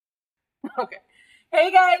Okay.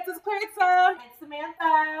 Hey guys, it's Clarissa. It's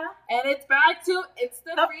Samantha. And it's back to It's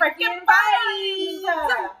the Freaking Vibes.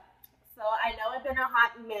 So I know it's been a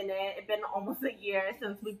hot minute. It's been almost a year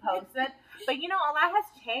since we posted. But a lot has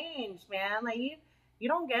changed, man. Like you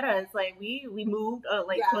don't get us. Like we moved I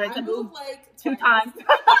moved like 2 times.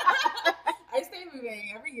 I stay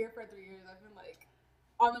moving every year for 3 years. I've been like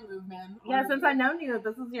on the move, man. Yeah, since I known you,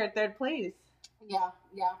 this is your 3rd place. Yeah.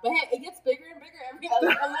 But hey, it gets bigger and bigger every a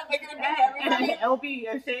little bigger and bigger every time. It'll be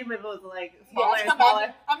a shame if it was like smaller and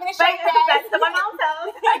smaller. I'm gonna show you Back to my mom's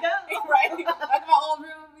house. I go. Right. That's my old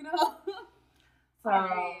room, So,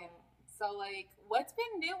 Right. So like, what's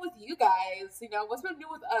been new with you guys? What's been new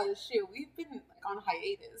with us? Shoot, we've been like on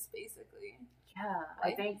hiatus, basically. yeah,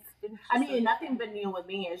 Right? I think. Nothing been new with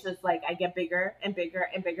me. It's just like I get bigger and bigger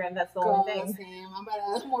and bigger, and that's the only thing. Same. I'm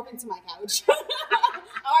about to morph into my couch.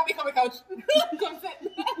 I want to become a couch. Come sit.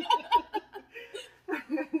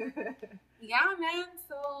 Yeah, man.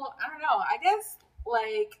 So I don't know. I guess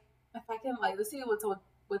like if I can let's see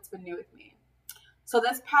what's been new with me. So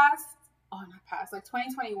this like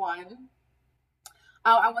 2021.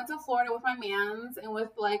 I went to Florida with my mans and with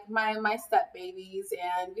like my step babies,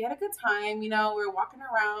 and we had a good time. We were walking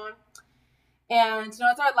around, and it's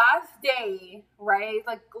our last day, right?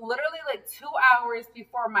 Like literally like 2 hours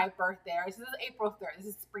before my birthday. This is April 3rd. This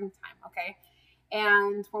is springtime, okay?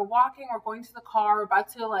 And we're walking. We're going to the car. We're about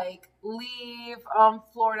to like leave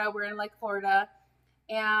Florida. We're in like Florida,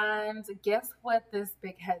 and guess what this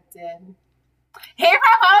big head did? He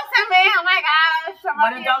proposed to me. Oh my gosh!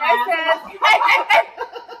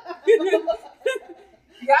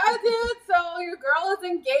 Yeah, dude. So your girl is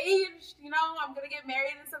engaged. I'm gonna get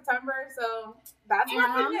married in September. So that's what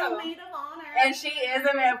I'm we the do. maid of honor. And she is,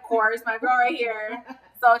 of course, my girl right here.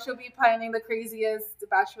 So she'll be planning the craziest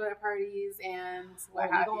bachelorette parties and what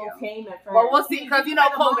have you. Tame it first. Well, we'll see, because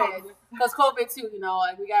COVID. Because COVID too,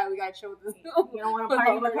 like we got to show this. You don't want to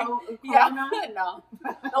party with Corona? Yeah, no.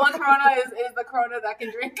 The only Corona is the Corona that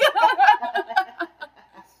can drink. Oh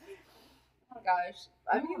my gosh.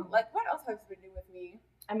 I mean, like, what else has been new with me?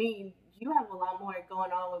 I mean, you have a lot more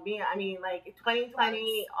going on with me. I mean, like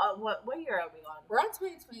 2020. What year are we on? We're on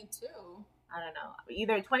 2022. I don't know.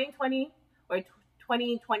 Either 2020 or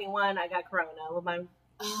 2021. I got Corona with my.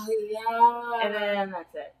 Oh yeah. And then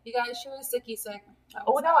that's it. You guys, she was sick.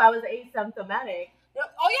 Oh no, I was asymptomatic.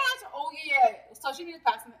 Oh yeah. So she was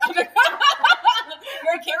passing it.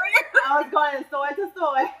 You're a carrier? I was going store to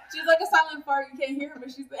store. She's like a silent fart. You can't hear her, but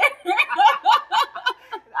she's there.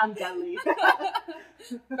 I'm deadly.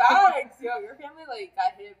 Facts. Yo, your family like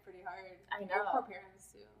got hit pretty hard. I know. Your poor parents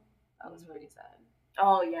too. That was pretty sad.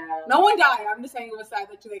 Oh yeah. No one died. I'm just saying it was sad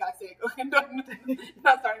that they got sick.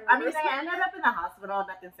 Not starting. I mean, they ended up in the hospital.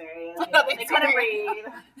 Nothing serious. They couldn't breathe.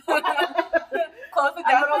 Close the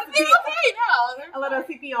door. A little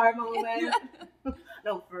CPR moment.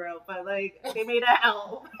 No, for real. But like, they made it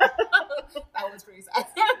help. That was pretty sad.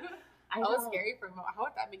 That was scary for me. How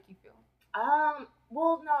would that make you feel?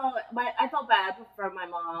 Well, no, I felt bad for my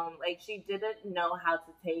mom. Like, she didn't know how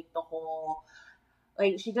to take the whole.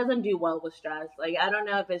 Like, she doesn't do well with stress. Like, I don't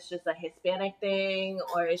know if it's just a Hispanic thing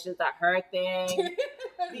or it's just a her thing.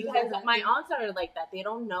 Because my aunts are like that. They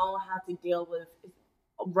don't know how to deal with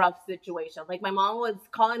rough situations. Like, my mom was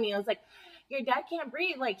calling me. I was like, your dad can't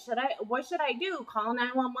breathe. Like, what should I do? Call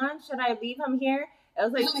 911? Should I leave him here? I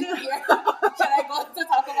was like, should I go to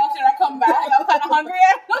Taco Bell? Should I come back? I'm kind of hungry.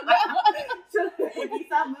 If you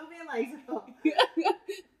stop moving, like, so.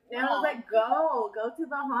 And I was like, go to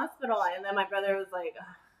the hospital. And then my brother was like,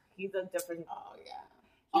 he's a different. Oh yeah.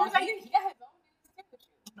 He was like, he got his own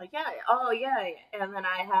temperature. Like, yeah, oh yeah. And then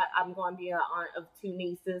I'm going to be an aunt of 2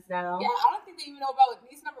 nieces now. Yeah, I don't think they even know about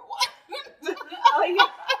niece number 1. Oh yeah.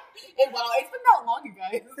 It's been that long, you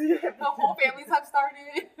guys. The whole families have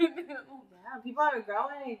started. Yeah, people are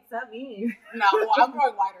growing except me. No, well, I'm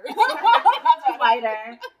growing wider.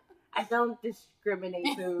 Wider. I don't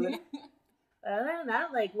discriminate food. Other than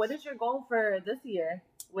that, like, what is your goal for this year?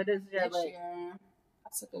 What is your Next year?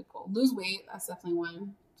 That's a good goal. Lose weight. That's definitely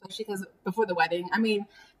one. Especially because before the wedding, I mean,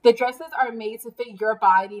 the dresses are made to fit your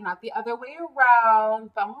body, not the other way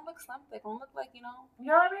around. But I want to look slim thick. I want to look like,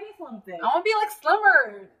 You're already slim thick. I want to be like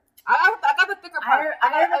slimmer. I got the thicker part.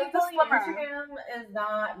 I got the slimmer. Instagram is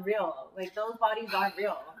not real. Like, those bodies aren't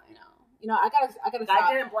real. I know. I gotta.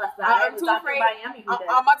 God didn't bless that. I'm too afraid. I'm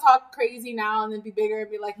gonna talk crazy now and then be bigger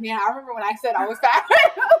and be like, man, I remember when I said I was fat.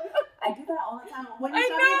 I do that all the time. When you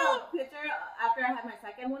showed me the picture after I had my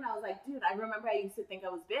second one, I was like, dude, I remember I used to think I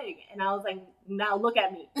was big, and I was like, now look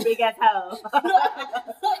at me, big as hell.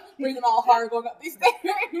 Breathing all hard, going up these stairs.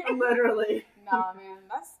 Literally. Nah, man,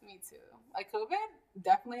 that's me too. Like COVID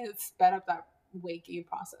definitely sped up that weight gain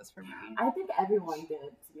process for me. I think everyone did,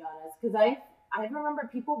 to be honest, because I remember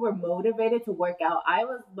people were motivated to work out. I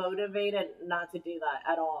was motivated not to do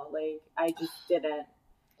that at all. Like, I just didn't.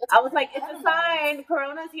 I was like, it's a sign,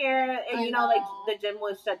 Corona's here, and you know, like the gym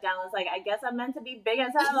was shut down. It's like, I guess I'm meant to be big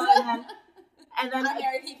as hell, and then I'm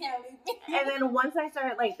married, he can't leave me. And then once I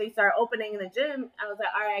started, like, they started opening in the gym, I was like,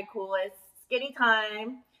 all right, cool, it's skinny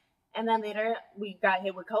time. And then later we got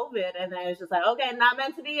hit with COVID, and then it was just like, okay, not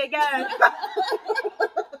meant to be again.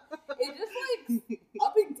 It just like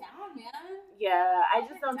up and down, man. Yeah, I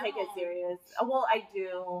just don't take it serious. Well, I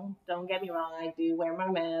do. Don't get me wrong. I do wear my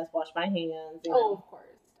mask, wash my hands. You know. Oh, of course,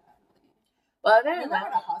 definitely. But other than we're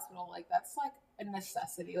in a hospital, like that's like a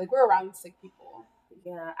necessity. Like we're around sick people.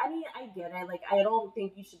 Yeah, I mean, I get it. Like, I don't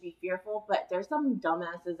think you should be fearful, but there's some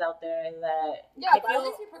dumbasses out there that but at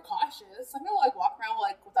least be precautious. Some people like walk around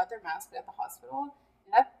like without their mask at the hospital,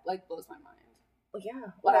 and that like blows my mind. Well,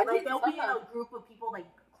 yeah, but like they'll be in a group of people, like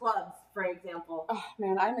clubs, for example. Oh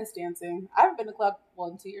man, I miss dancing. I haven't been to club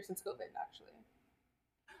in 2 years since COVID, actually.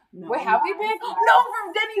 No, wait, have we been? No, from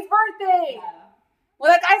Denny's birthday. Yeah. Well,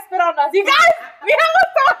 that guy spit on us. You guys, we have a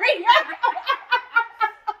story.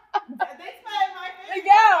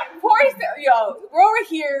 Yeah, yo, we're over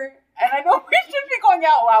here, and I know we should be going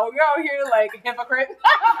out loud. We're over here like hypocrites.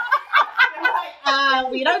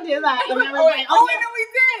 We don't do that. And no, we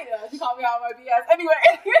did. She called me out on my BS. Anyway,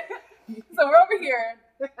 so we're over here.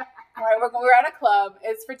 All right, we're at a club.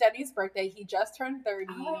 It's for Denny's birthday. He just turned 30.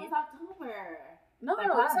 Oh, it was October. No, it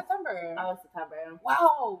was September. Oh, September.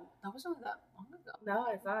 Wow, that wasn't that long ago. No,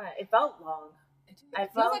 it's not. It felt long. It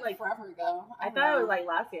felt like forever ago. I thought it was like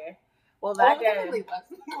last year. Well, that day.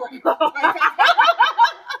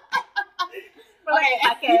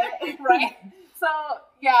 Right. So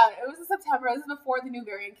yeah, it was in September. This is before the new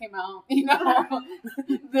variant came out. You know,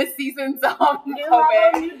 this season's COVID.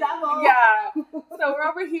 New devil. Yeah. So we're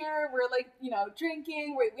over here. We're like, you know,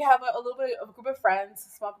 drinking. We have a little bit of a group of friends,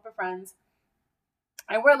 a small group of friends,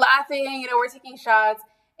 and we're laughing. You know, we're taking shots,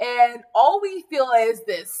 and all we feel is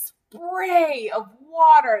this spray of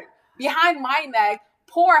water behind my neck.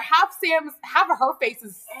 Poor half of her face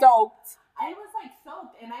is soaked. I was like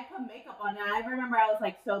soaked, and I put makeup on, and I remember I was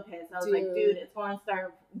like so pissed. I was like, dude, it's going to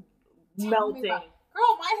start melting. Girl,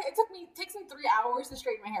 it takes me 3 hours to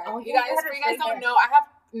straighten my hair. Oh, you guys don't know, I have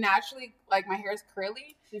naturally, like, my hair is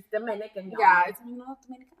curly. She's Dominican. Yeah, it's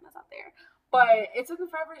Dominicanas out there. But it took me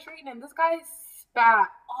forever to straighten, and this guy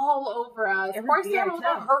spat all over us. Of course, it was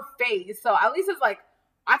on her face, so at least it's like,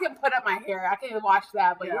 I can put up my hair, I can wash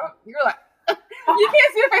that, but you're like, you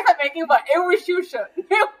can't see the face I'm making, but it was shook.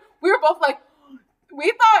 We were both like,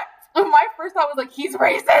 we thought, my first thought was like, he's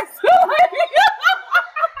racist.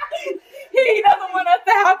 He doesn't want us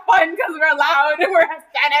to have fun because we're loud and we're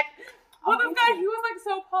Hispanic. Well, this guy, he was like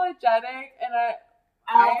so apologetic, and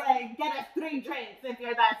I was like, get us 3 drinks if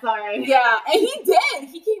you're that sorry. Yeah, and he did.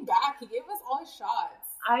 He came back. He gave us all his shots.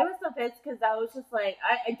 I was so pissed because I was just like,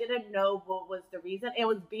 I didn't know what was the reason. It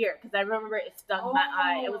was beer because I remember it stung my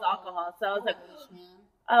eye. It was alcohol. So I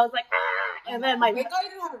was like, ah. And then my... Thank God you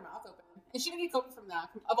didn't have her mouth open. And she didn't get COVID from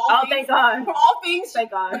that. Of all things, thank God. From all things,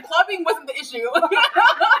 thank God. The clubbing wasn't the issue.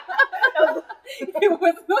 It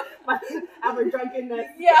was our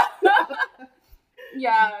drunkenness. Yeah.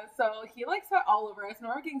 Yeah, so he like sweat all over us, and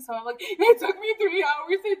we're getting so like, it took me 3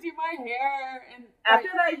 hours to do my hair, and after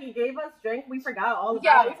that he gave us drink. We forgot all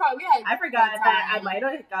about it. I forgot that I might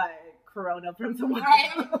have got Corona from someone. Right,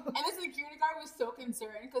 and the security guard was so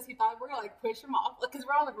concerned because he thought we were gonna like push him off, because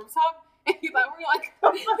we're on the rooftop, and he thought we were like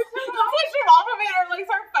push him off of it or like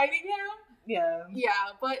start fighting him. Yeah.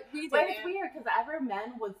 Yeah, but we did. But it's weird because every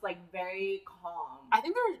man was like very calm. I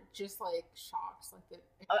think they were just like shocked, like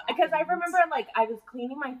because I remember like I was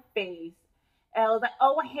cleaning my face and I was like,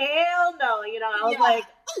 oh hell no, you know, I was like,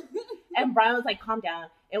 and Brian was like, calm down.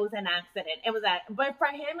 It was an accident. It was that. But for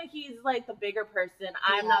him, he's like the bigger person.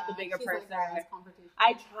 I'm not the bigger person. Like,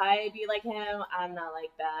 I try to be like him. I'm not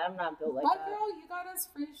like that. I'm not built like that. But girl, you got us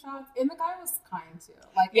free shots, and the guy was kind too.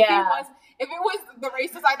 Like if it was the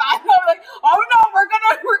racist, I thought I was like, oh no, we're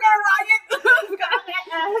gonna riot.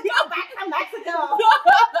 Go back to Mexico.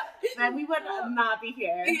 Then we would not be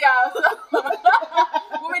here. Yeah.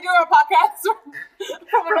 We'll be doing a podcast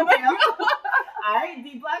from jail. All right,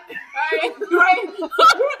 D Black. All right.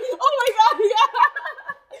 Oh my God, yeah.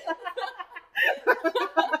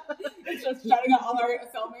 It's just shouting out all our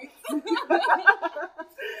cellmates.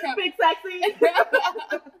 Big sexy.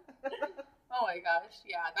 Oh my gosh,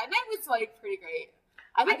 yeah. That night was like pretty great.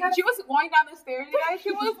 I think she was going down the stairs, you guys.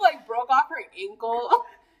 She was like broke off her ankle.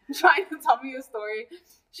 trying to tell me a story.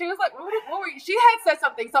 She was like, what were you? She had said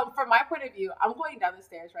something. So from my point of view, I'm going down the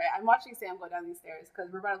stairs, right? I'm watching Sam go down these stairs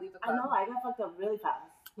because we're about to leave the club. I know, I got fucked up really fast.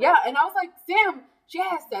 Yeah, and I was like, Sam, she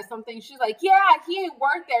has said something. She's like, yeah, he ain't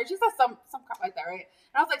worked there. She said some crap like that, right?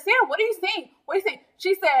 And I was like, Sam, what are you saying? What are you saying?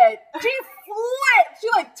 She said, she flipped. She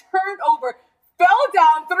like turned over, fell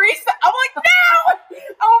down 3 steps. I'm like, no!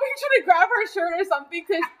 I'm over here trying to grab her shirt or something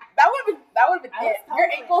because that would have been it. Your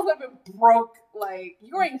ankles would have been broke. Like,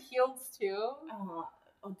 you were in heels too.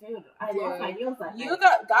 Oh, dude, I lost my heels that day.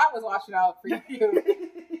 God was watching out for you.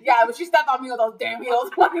 Yeah, but she stepped on me with those damn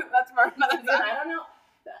heels. That's for another time. I don't know.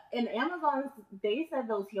 In Amazon, they said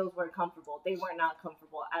those heels were comfortable. They were not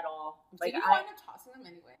comfortable at all. Like, did you wind up tossing them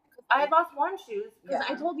anyway? I lost one shoes because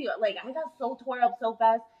I told you, like, I got so tore up so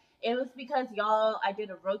fast. It was because, y'all, I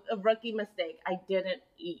did a rookie mistake. I didn't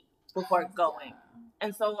eat before going.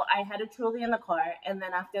 And so I had a Truly in the car. And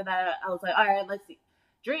then after that, I was like, all right, let's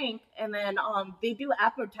drink. And then they do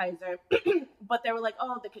appetizer. But they were like,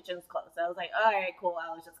 oh, the kitchen's closed. I was like, all right, cool.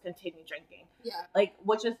 I'll just continue drinking. Yeah. Like,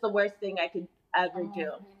 which is the worst thing I could ever do. I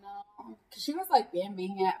know. She was like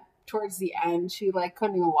being at towards the end. She like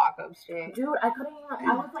couldn't even walk up straight. Dude, I couldn't even.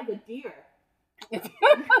 I was like a deer.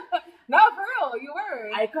 No, for real, you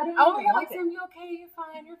were. I couldn't. I was like, Sam, you okay? You're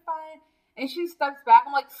fine. You're fine. And she steps back.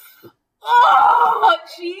 I'm like, oh!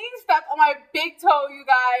 She stepped on my big toe, you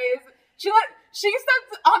guys. She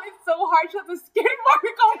stepped on it so hard. She has a skin mark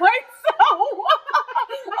on my toe.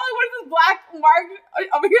 I'm like, what is this black mark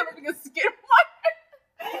over here? Looking a skin mark.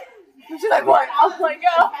 She's like, what? I was like,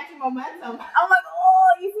 yo. Catching momentum. I'm like, oh,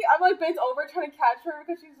 easy. I'm like bent over trying to catch her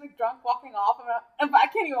because she's like drunk walking off. And I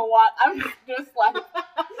can't even walk. I'm just like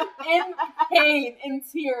in pain, in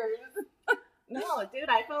tears. No, dude,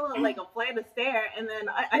 I felt like a flight of stare. And then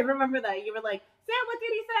I remember that you were like, Sam, what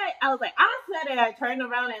did he say? I was like, I said it. I turned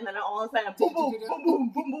around and then all of a sudden, boom, boom, boom,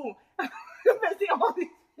 boom, boom, boom. I see all these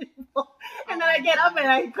people. And then I get up and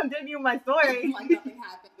I continue my story. Like nothing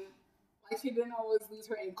happened. She didn't always lose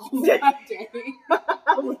her ankles that day.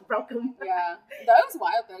 I was broken. Yeah, that was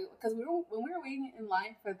wild though, because when we were waiting in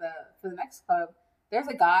line for the next club, there's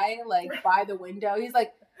a guy like by the window. He's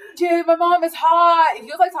like, "Dude, my mom is hot." He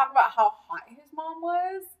was like talking about how hot his mom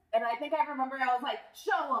was. And I think I remember I was like,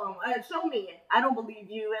 show me. I don't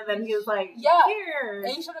believe you. And then he was like, yeah. Here.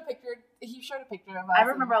 And he showed a picture of us. I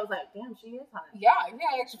remember I was like, damn, she is hot. Yeah,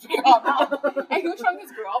 actually pretty hot now. And he was showing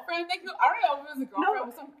his girlfriend. Like, I don't know if it was a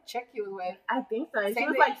girlfriend or some chick he was with. I think so. She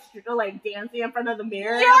was like dancing in front of the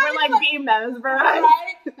mirror. Yeah, and we're like being mesmerized.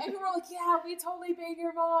 Right? And people were like, yeah, we totally banged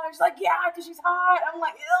your mom. She's like, yeah, because she's hot. I'm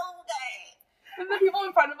like, ew, okay. And the people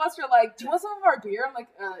in front of us were like, do you want some of our beer? I'm like,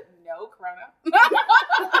 no, Corona.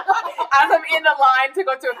 As I'm in the line to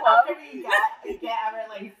go to a club. After you get ever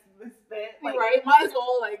like spit. Like, right? Might as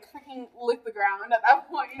well like freaking lick the ground at that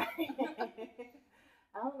point.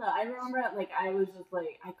 I don't know. I remember like I was just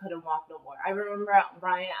like I couldn't walk no more. I remember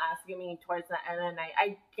Brian asking me towards the end of the night.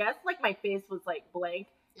 I guess like my face was like blank.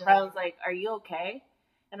 Yeah. I was like, "Are you okay?"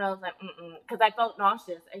 And I was like, because I felt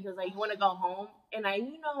nauseous. And he was like, "You want to go home?" And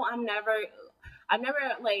I'm never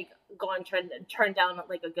like going turn down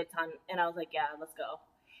like a good time. And I was like, yeah, let's go.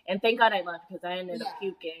 And thank God I left because I ended up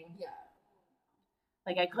puking. Yeah.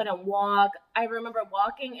 Like I couldn't walk. I remember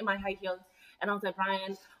walking in my high heels and I was like,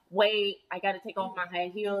 Brian, wait, I got to take off my high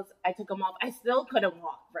heels. I took them off. I still couldn't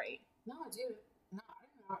walk right. No, dude. No,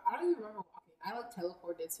 I don't even remember walking. I like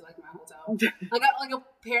teleported to like my hotel. We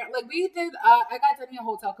did. I got Denny a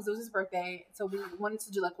hotel because it was his birthday, so we wanted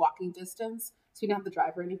to do like walking distance, so we didn't have to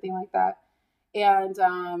drive or anything like that. And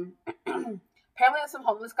apparently some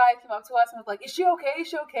homeless guy came up to us and was like, is she okay? Is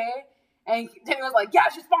she okay? And Danny was like, yeah,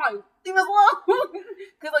 she's fine. Leave us alone.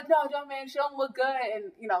 Because like, no, man, she don't look good.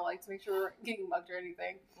 And, like to make sure we're getting mugged or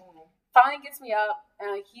anything. Finally gets me up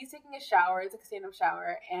and like, he's taking a shower. It's like a stand-up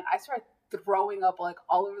shower. And I started throwing up like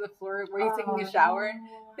all over the floor where he's taking a shower.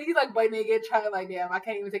 I think he's like butt naked trying to like, damn, I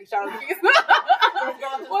can't even take a shower without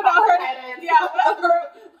her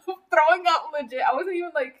throwing up legit. I wasn't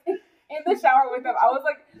even like in the shower with him. I was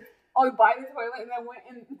like by the toilet and then went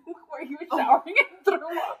in where he was showering and threw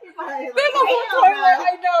up. There's a whole toilet.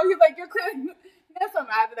 I know. He's like, you're clean. He got so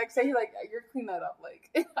mad the next day. He's like, you're clean that up.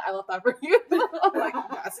 Like, I left that for you. I'm like,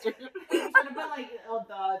 bastard. He should have been like,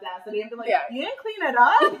 the audacity and been like, you didn't clean it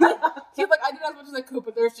up. He's like, I did as much as I could,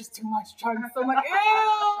 but there's just too much chunks. So I'm like,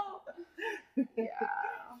 ew. Yeah.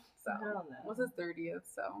 So, what's his 30th?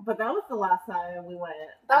 So, but that was the last time we went.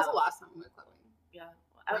 That was the last time we went clubbing. Yeah.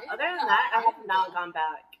 Right? Other than that, I have not gone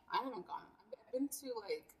back. I haven't gone. I've been to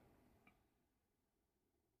like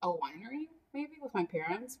a winery maybe with my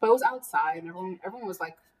parents, but it was outside and everyone was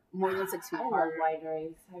like more than 6 feet apart. I love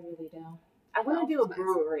wineries. I really do. I want to do a Nice.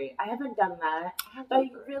 brewery. I haven't done that. But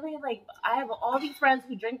really, like, I have all these friends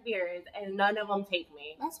who drink beers, and none of them take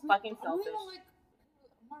me. That's fucking I'm selfish.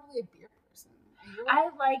 I'm not really a beer person. I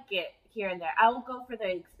like it here and there. I will go for the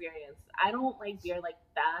experience. I don't like beer like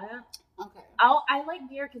that. Okay. I like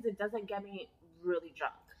beer because it doesn't get me really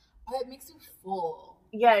drunk. It makes you full.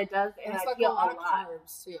 Yeah, it does, and it's I like feel a lot of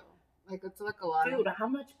carbs too. Like it's like a lot. Dude, how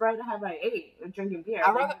much bread have I ate drinking beer?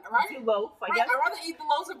 I'd rather two loaf, I guess. I'd rather eat the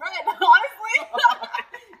loaves of bread, honestly.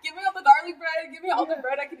 Give me all the garlic bread. Give me all the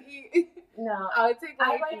bread I can eat. No, I would take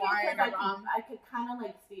like wine or rum. I could kind of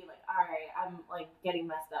like see like, all right, I'm like getting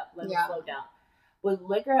messed up. Let me slow down. With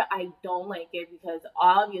liquor, I don't like it because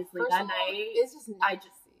obviously that night it's just I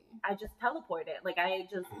just teleported. Like I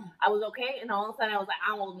was okay, and all of a sudden I was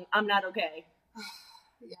like, I'm not okay.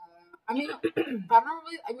 Yeah. I mean, but I'm not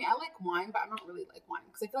really. I mean, I like wine, but I don't really like wine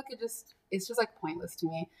because I feel like it's just like pointless to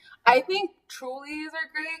me. I think Trulies are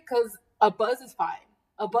great because a buzz is fine.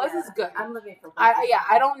 A buzz is good. I'm living for.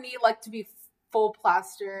 I don't need like to be full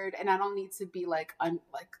plastered, and I don't need to be like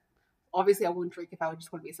Obviously, I wouldn't drink if I would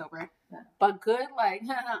just want to be sober. Yeah. But good, like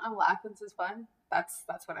I'm laughing, this is fun. That's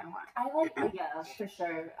what I want. I like, yeah, for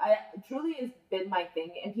sure. Truly has been my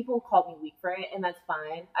thing, and people call me weak for it, and that's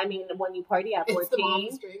fine. I mean, when you party at 14, it's the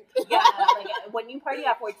mom's drink. Yeah, like when you party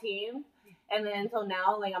at 14, and then so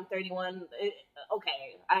now, like I'm 31.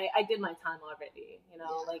 Okay, I did my time already. You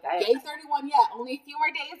know, like I day 31. Yeah, only a few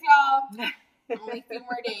more days, y'all. Only a few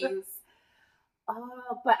more days.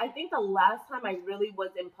 But I think the last time I really was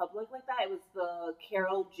in public like that, it was the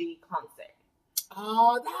Karol G concert.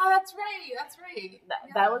 Oh, that's right.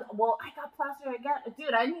 That was, well, I got plastered again.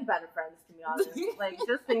 Dude, I need better friends, to be honest. Like,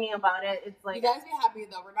 just thinking about it, it's like... You guys be happy,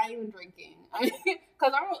 though. We're not even drinking.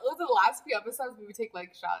 Because it was the last few episodes we would take,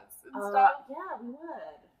 like, shots and stuff. Yeah, we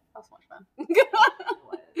would. That was so much fun.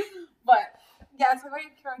 But, yeah, it's a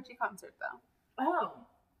very Karol G concert, though. Oh.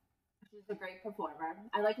 She's a great performer.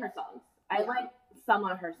 I like her songs. I like some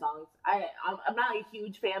of her songs. I'm not a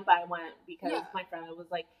huge fan, but I went because my friend was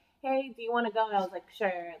like, hey, do you want to go? And I was like,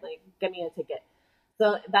 sure, like, get me a ticket.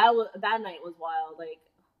 So that night was wild. Like,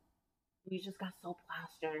 we just got so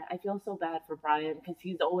plastered. I feel so bad for Brian because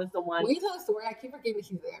he's always the one. When you tell the story, I keep forgetting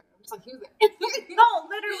he's there. I'm just like, he was there. No,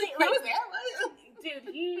 literally. Like, he was there?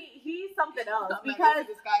 Dude, he's something else. Because,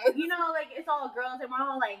 you know, like, it's all girls and we're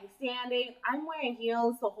all, like, standing. I'm wearing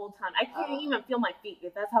heels the whole time. I can't even feel my feet.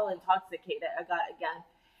 That's how intoxicated I got again.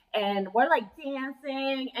 And we're, like,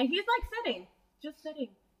 dancing. And he's, like, just sitting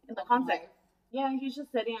in the concert. Yeah, he's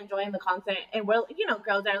just sitting, enjoying the concert. And we're, you know,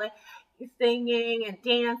 girls are, like, singing and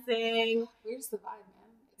dancing. We're just the vibe, man.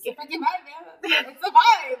 It's the freaking vibe, man. It's the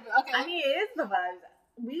vibe. Okay. I mean, it is the vibe.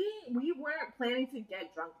 We weren't planning to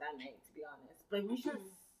get drunk that night, to be honest. But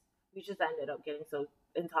we just ended up getting so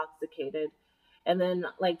intoxicated. And then,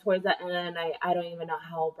 like, towards the end, I don't even know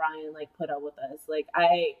how Brian, like, put up with us. Like,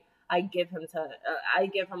 I give him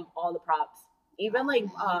all the props. Even, like,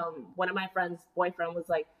 one of my friend's boyfriend was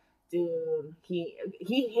like, dude, he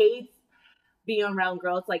hates being around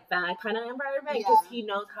girls like that kind of environment because he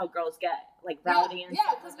knows how girls get, like, rowdy and stuff.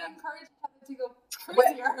 Yeah, because we encourage each other to go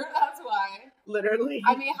crazier. That's why. Literally.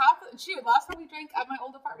 I mean, last time we drank at my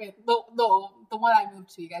old apartment, the one I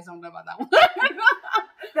moved to, you guys don't know about that one.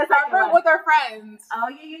 With our friends. Oh,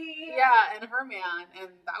 yeah. Yeah, and her man, and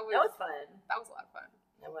that was fun. That was a lot of fun.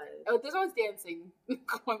 It was. There's always dancing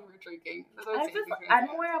when we're drinking. I'm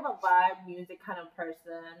more of a vibe music kind of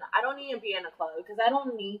person. I don't need to be in a club because I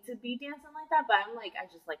don't need to be dancing like that, but I'm like, I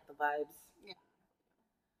just like the vibes. Yeah.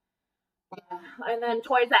 And then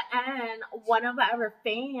towards the end, one of our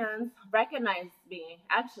fans recognized me.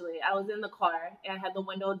 Actually, I was in the car and I had the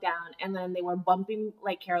window down, and then they were bumping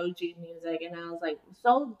like Karol G music, and I was like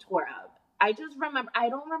so tore up. I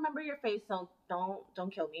don't remember your face, so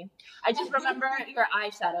don't kill me. I just remember your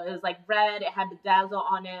eyeshadow. It was like red. It had bedazzle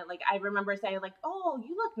on it. Like I remember saying like, "Oh,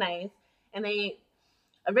 you look nice." And they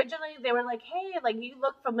were like, "Hey, like you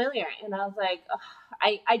look familiar." And I was like,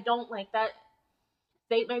 I don't like that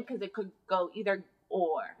statement because it could go either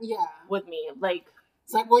or. Yeah. With me, like.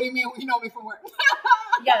 It's like, what do you mean? You know me from work.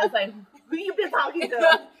 Yeah, it's like, who you been talking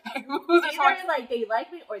to? Either like they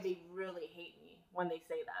like me or they really hate me. When they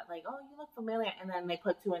say that, like, oh, you look familiar, and then they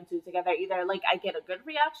put two and two together. Either like I get a good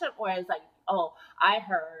reaction, or it's like, oh, I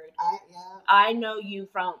heard, I know you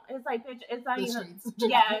from. It's like, bitch, it's not even.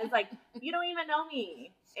 Yeah, it's like you don't even know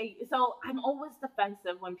me. So I'm always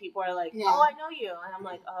defensive when people are like, oh, I know you, and I'm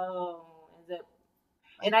like, oh, is it?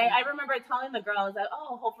 And I remember telling the girl, I was like,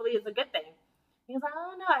 oh, hopefully it's a good thing. He was like,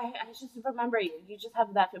 oh no, I just remember you. You just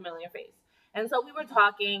have that familiar face. And so we were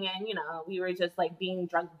talking, and, you know, we were just, like, being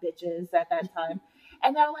drunk bitches at that time.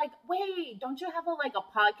 And they're like, wait, don't you have a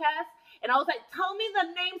podcast? And I was like, tell me the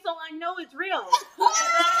name so I know it's real. And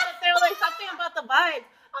then they were like, something about the vibes.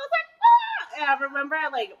 I was like, ah! And I remember,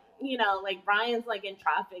 Brian's like in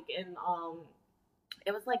traffic, and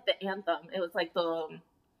it was like the anthem. It was like the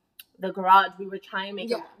garage. We were trying to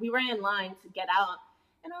make we were in line to get out,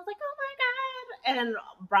 and I was like, oh my god! And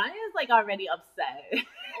Brian's like already upset.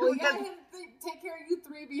 Well, yeah, take care of you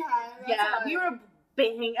three behind. That's we were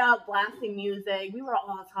banging up, blasting music. We were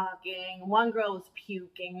all talking. One girl was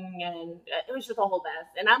puking, and it was just a whole mess.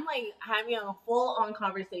 And I'm like having a full-on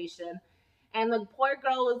conversation, and the poor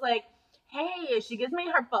girl was like, hey, she gives me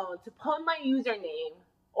her phone to put my username,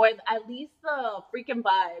 or at least the freaking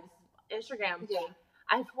vibes Instagram thing.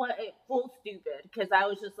 I thought it full stupid, because I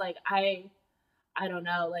was just like, I don't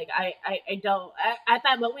know, like I don't, at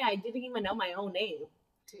that moment I didn't even know my own name.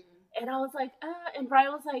 Dude. And I was like, and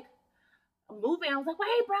Brian was like, moving. I was like,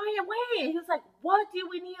 wait, Brian, wait. He was like, what do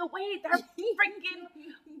we need to wait? They're freaking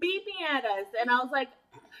beeping at us. And I was like,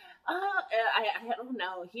 I don't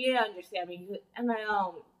know. He didn't understand me. And I,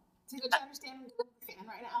 so did you understand him doing the fan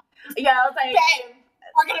right now? Yeah, I was like, babe,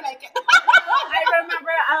 we're gonna make it. I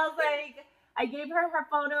remember I was like, I gave her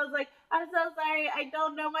phone. I was like, I'm so sorry. I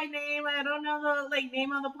don't know my name. I don't know the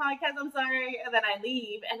name of the podcast. I'm sorry. And then I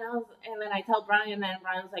leave. And then I tell Brian, and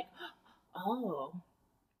Brian was like, oh.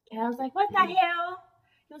 And I was like, what the hell?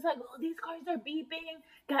 He was like, oh, these cars are beeping.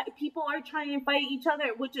 People are trying to fight each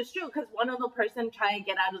other, which is true, because one of the person tried to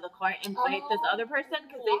get out of the car and fight this other person.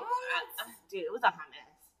 Because dude, it was a hot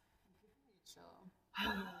mess.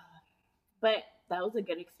 But that was a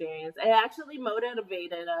good experience. It actually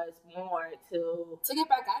motivated us more to get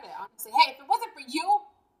back at it, honestly. Hey, if it wasn't for you,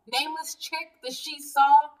 nameless chick that she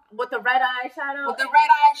saw with the red eyeshadow,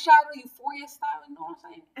 Euphoria style, you know what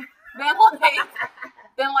I'm saying?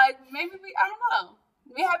 then maybe I don't know.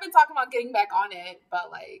 We have been talking about getting back on it, but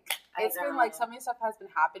it's been so many stuff has been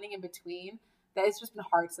happening in between that it's just been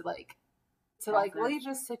hard to really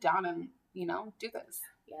just sit down and do this.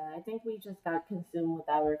 Yeah, I think we just got consumed with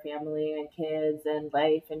our family and kids and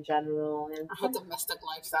life in general. And domestic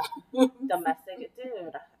lifestyle.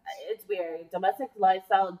 Dude, it's weird. Domestic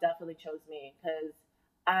lifestyle definitely chose me, because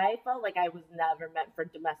I felt like I was never meant for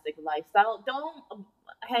domestic lifestyle.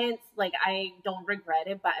 I don't regret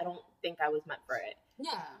it, but I don't think I was meant for it.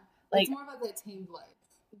 Yeah. It's more about that tamed life.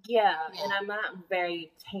 Yeah, and I'm not a very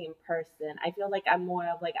tame person. I feel like I'm more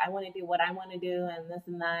of I want to do what I want to do and this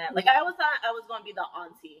and that. I always thought I was going to be the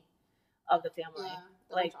auntie of the family. Yeah,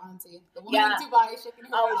 the auntie. The one in Dubai shaking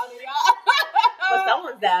her on the yacht. But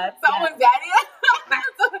someone's dad. Someone's daddy.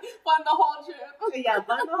 Fund the whole trip. Yeah,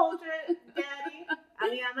 fund the whole trip, daddy. I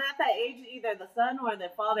mean, I'm at that age, either the son or the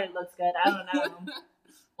father looks good. I don't know.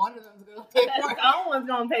 One of them's going to pay for it. Someone's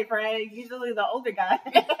going to pay for it. Usually the older guy.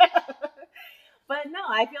 But no,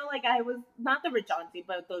 I feel like I was not the rich auntie,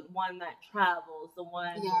 but the one that travels, the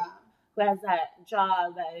one who has that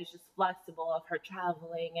job that is just flexible of her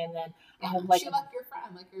traveling, and then I have she your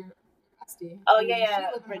friend, your bestie. Oh yeah,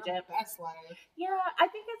 Bridget. Best life. Yeah, I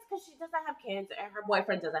think it's because she doesn't have kids and her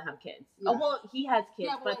boyfriend doesn't have kids. Yeah. Oh, well, he has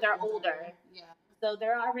kids, but they're older. Yeah. So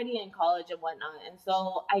they're already in college and whatnot, and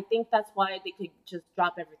so I think that's why they could just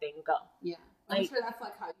drop everything and go. Yeah, I'm sure that's how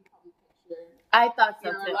you probably picture. I thought so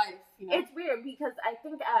your too. Life, It's weird because I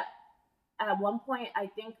think at one point I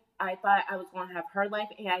thought I was going to have her life,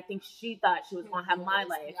 and I think she thought she was going to have my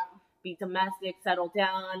life. Yeah. Be domestic, settle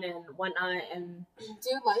down, and whatnot. And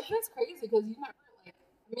dude, life is crazy because you never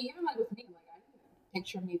even with me, I didn't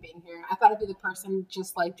picture me being here. I thought I'd be the person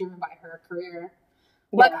just driven by her career.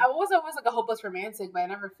 Yeah. I was always a hopeless romantic, but I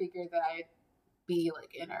never figured that I'd be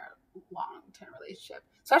in a long-term relationship,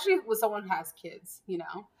 especially with someone who has kids. Yeah.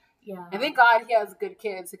 And thank God he has good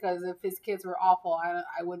kids, because if his kids were awful, I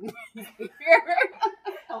wouldn't be here.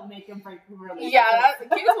 It'll make him break the relationship. Yeah,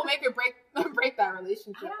 kids will make or break that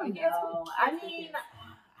relationship. I don't know. I mean,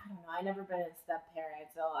 I don't know. I've never been a step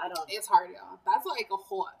parent, so I don't. It's hard, y'all. That's a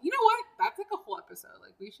whole. You know what? That's a whole episode.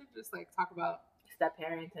 We should just talk about step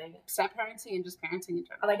parenting and just parenting in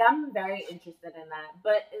general. I'm very interested in that,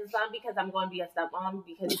 but it's not because I'm going to be a stepmom,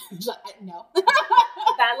 because no,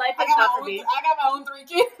 that life is not for me. I got my own 3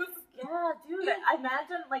 kids. Yeah, dude. I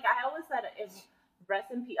imagine, I always said, if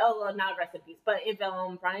rest in peace. Oh, well, not rest in peace, but if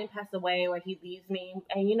Brian passed away or he leaves me,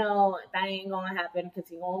 and that ain't gonna happen because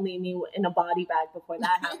he gonna leave me in a body bag before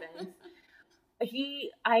that happens.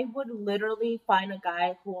 I would literally find a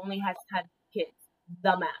guy who only has 10 kids,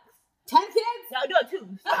 the max. 10 kids? No, 2. She's a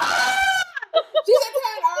 10.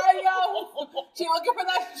 All right, yo. She looking for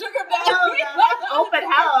that sugar daddy. Open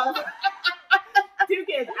house. 2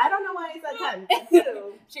 kids. I don't know why he said 10.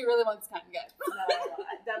 2. She really wants 10 kids. No,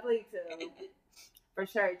 definitely 2. for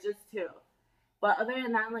sure, just two. But other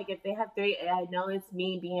than that, like if they have three, I know it's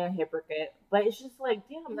me being a hypocrite, but it's just like,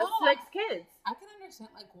 damn, that's No, 6 kids. I can understand,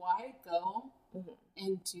 like, why go Mhm.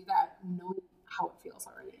 and do that knowing how it feels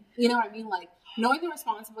already. You know what I mean? Like, knowing the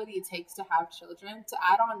responsibility it takes to have children, to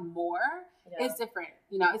add on more Yeah. is different.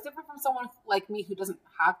 You know, it's different from someone like me who doesn't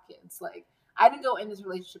have kids. Like, I didn't go in this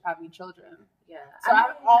relationship having children. Yeah. So I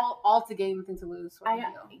have all to gain, nothing to lose. I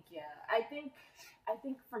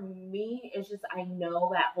think for me, it's just I know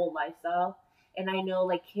that whole lifestyle, and I know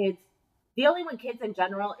like kids, dealing with kids in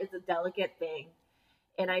general is a delicate thing,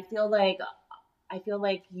 and I feel like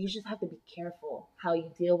you just have to be careful how you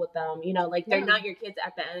deal with them. You know, like they're not your kids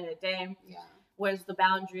at the end of the day. Yeah. Where's the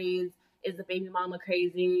boundaries? Is the baby mama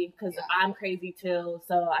crazy? Because I'm crazy too.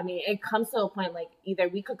 So I mean, it comes to a point like either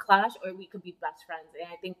we could clash or we could be best friends, and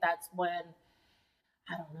I think that's when.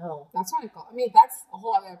 I don't know. That's what I call. I mean, that's a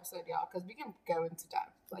whole other episode, y'all, because we can go into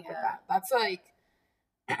depth like with that. That's like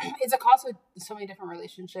it's a cost with so many different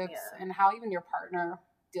relationships and how even your partner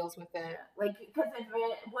deals with it. Like, because if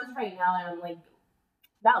it was right now, and I'm like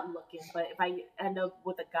not looking, but if I end up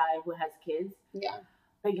with a guy who has kids,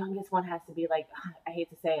 the youngest one has to be like, I hate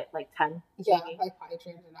to say it, like 10. Yeah, like probably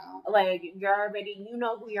changing out. Like you're already, you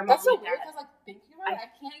know who your mom. That's so weird because like thinking about it, I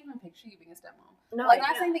can't even picture you being a stepmom. No, like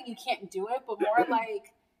not saying that you can't do it, but more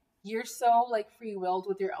like you're so like free willed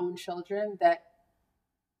with your own children that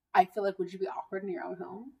I feel like would you be awkward in your own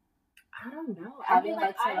home? I don't know. Having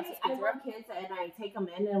I love kids and I take them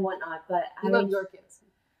in and whatnot, but I love your kids.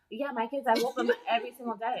 Yeah, my kids. I whoop them every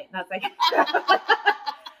single day. That's like.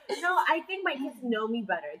 No, I think my kids know me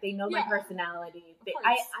better. They know my personality.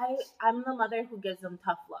 I'm the mother who gives them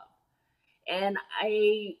tough love, and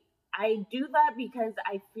I do that because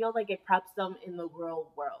I feel like it preps them in the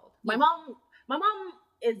real world. My mom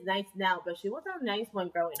is nice now, but she wasn't nice when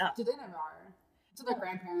growing up. Do they never are? To their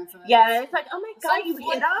grandparents. And it's like, oh my god, you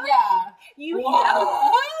hit her? Yeah, you hit her?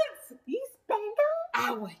 You spanked her?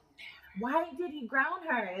 I would never. Why did he ground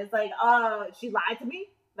her? It's like, she lied to me.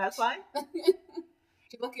 That's why.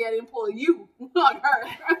 She lucky I didn't pull a you on her.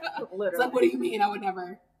 Literally. It's like, what do you mean? I would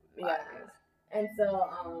never. Yeah. And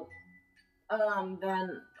so,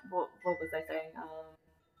 then what was I saying?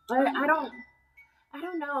 But I don't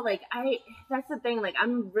know. Like that's the thing. Like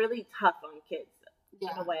I'm really tough on kids in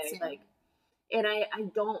a way. Same. Like, and I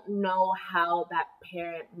don't know how that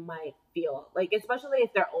parent might feel. Like especially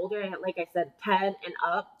if they're older, like I said, 10 and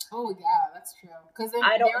up. Oh yeah, that's true. Because they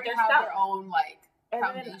already have their own like. And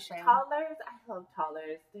foundation. Then toddlers, I love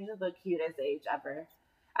toddlers. They're the cutest age ever.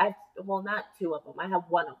 Not 2 of them. I have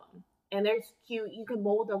 1 of them, and they're cute. You can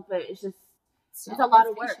mold them, but it's a lot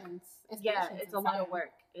of work. It's a lot of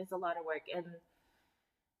work. It's a lot of work, and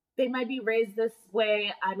they might be raised this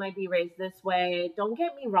way. I might be raised this way. Don't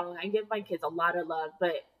get me wrong. I give my kids a lot of love,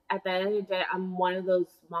 but at the end of the day, I'm one of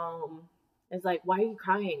those mom. It's like, why are you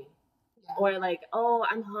crying? Or like, oh,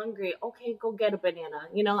 I'm hungry. Okay, go get a banana.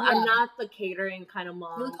 You know, I'm not the catering kind of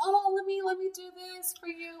mom. You're like, oh, let me do this for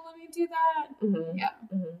you. Let me do that. Mm-hmm. Yeah.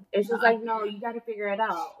 Mm-hmm. It's just like, no, you got to figure it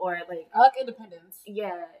out. Or like, I like independence.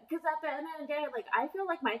 Yeah, because at the end of the day, like, I feel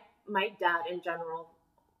like my dad in general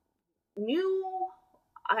knew.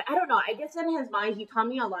 I don't know. I guess in his mind, he taught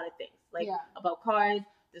me a lot of things, like about cars.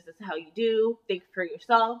 This is how you do. Think for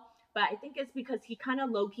yourself. But I think it's because he kind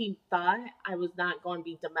of low-key thought I was not going to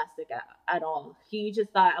be domestic at all. He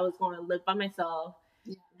just thought I was going to live by myself,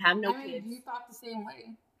 have no kids. You thought the same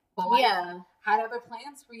way. But like, had other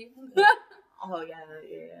plans for you. Oh, yeah.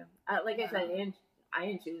 Like I said, I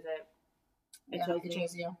didn't choose it. It chose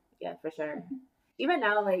you. Yeah, for sure. Even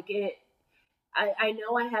now, like, I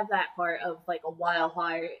know I have that part of, like, a wild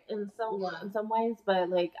heart in some ways, but,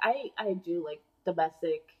 like, I do, like,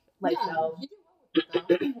 domestic lifestyle. You do.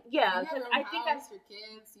 Yeah, because I think your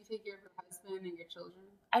kids, you take care of your husband and your children.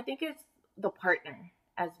 I think it's the partner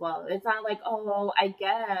as well. It's not like, oh, I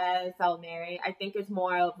guess I'll marry. I think it's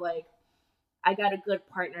more of like, I got a good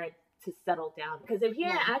partner to settle down. Because if he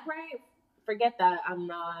didn't act right, forget that. I'm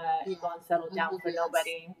not going to settle down for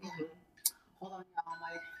nobody. Yeah. Mm-hmm. Hold on,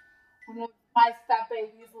 y'all. One of my step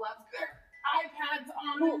babies left their iPads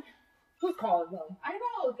on. Who's calling them? I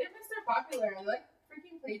know, they're Mr. Popular. Like,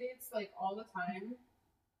 freaking playdates like all the time.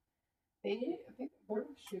 They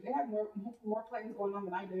have more plans going on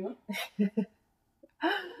than I do.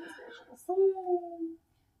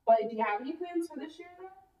 But do you have any plans for this year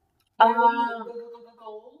though?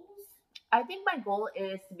 Goals? I think my goal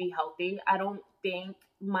is to be healthy. I don't think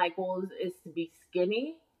my goal is to be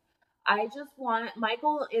skinny. My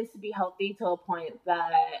goal is to be healthy to a point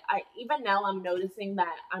that even now I'm noticing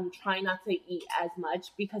that I'm trying not to eat as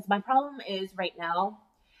much because my problem is right now,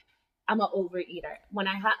 I'm an overeater. When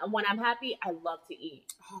I'm happy, I love to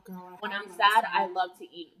eat. Oh, girl. When I'm sad, I love to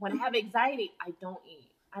eat. When I have anxiety, I don't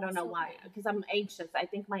eat. I don't know why. Because I'm anxious. I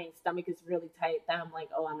think my stomach is really tight. That I'm like,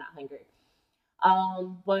 oh, I'm not hungry.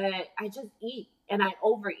 But I just eat and I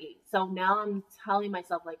overeat. So now I'm telling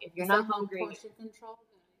myself, like, if you're not hungry, portion control.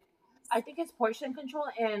 I think it's portion control.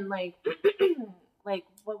 And like, like,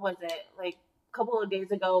 what was it? Like a couple of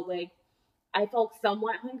days ago, like, I felt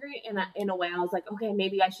somewhat hungry, and in a way, I was like, okay,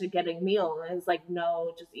 maybe I should get a meal. And it's like,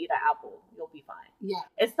 no, just eat an apple, you'll be fine. Yeah,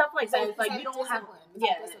 it's stuff like that. It's like you don't discipline.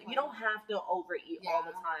 you don't have to overeat all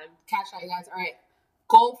the time. Catch that, you guys. All right,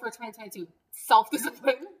 goal for 2022: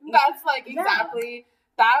 self-discipline. That's like exactly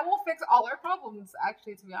that will fix all our problems.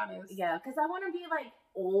 Actually, to be honest. Yeah, because I want to be like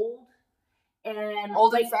old and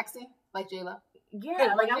and sexy, like J-Lo.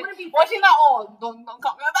 Yeah, like I want to be. Well, she's not old. Don't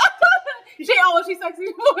call me that. She old. She's sexy.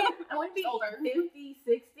 I want to be older, 50,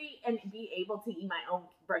 60, and be able to eat my own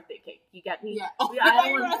birthday cake. You get me? Yeah. Oh, yeah, I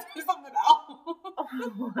don't want to do something else.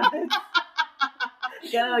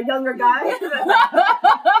 Yeah, a younger guy.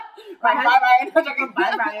 Bye,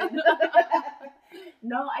 Ryan.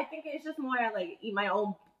 No, I think it's just more like eat my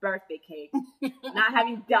own birthday cake, not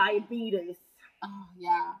having diabetes. Oh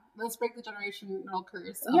yeah, let's break the generational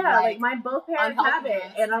curse. Yeah, like my both parents have it,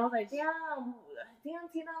 and I was like, damn,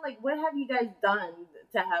 Tina, like what have you guys done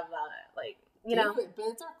to have that? Like, you know, but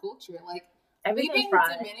it's our culture. Like everything's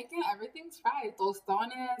fried. Dominican, everythings fried.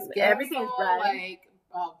 Tostones, everything's fried. Like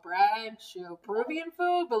bread, Peruvian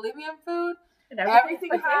food, Bolivian food. Everything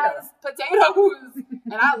has potatoes,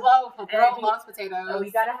 and I love. A girl loves potatoes. Oh, we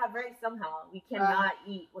gotta have rice somehow. We cannot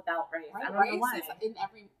eat without rice. Right? I don't know why. Rice is in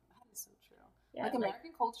every. That is so true. Yeah, like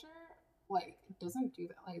American culture, like doesn't do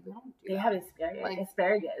that. Like they don't do. They have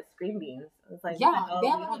asparagus, green beans. It's like they have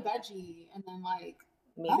like a veggie, and then like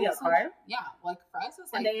maybe a carb. Yeah, like for us,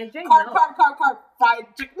 it's like carb,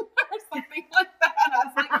 fried chicken or something like that.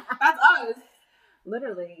 That's like that's us.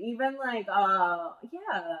 Literally, even like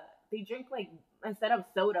they drink like instead of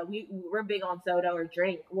soda. We're big on soda or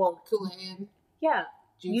drink. Well, Kool-Aid. Yeah,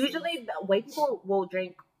 juices. Usually white people will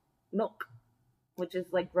drink milk, which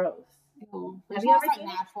is like gross. Have you ever seen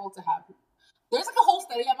natural to have? There's like a whole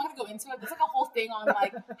study. I'm not gonna go into it. There's like a whole thing on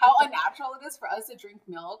like how unnatural it is for us to drink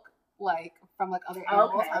milk, like from like other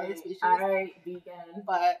animals, other species. All right, vegan.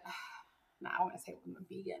 But I want to say I'm a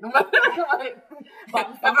vegan. But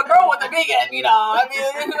if a girl was a vegan, you know, I mean,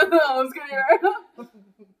 I was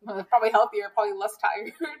gonna probably healthier, probably less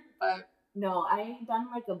tired. But no, I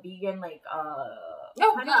done like a vegan like you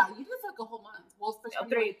did like a whole month. Well, for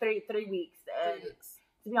 3 weeks. 3 weeks.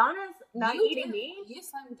 To be honest, not eating meat. You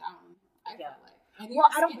slimmed down. I feel like. And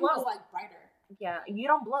I don't blow. Was, like brighter. Yeah, you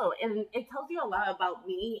don't blow, and it tells you a lot about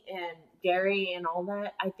meat and dairy and all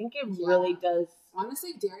that. I think it really does.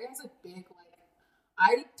 Honestly, dairy has a big like.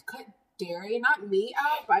 I cut dairy, not meat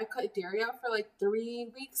out, but I cut dairy out for like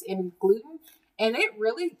 3 weeks in gluten, and it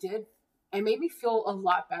really did. It made me feel a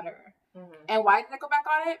lot better. Mm-hmm. And why did I go back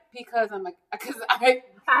on it? Because I'm like, it says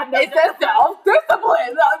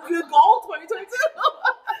self-discipline. That's the goal 2022.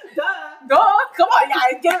 Duh. Come on,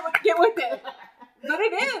 guys, get with it. But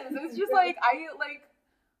it is. It's just like I like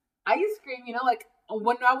ice cream. You know, like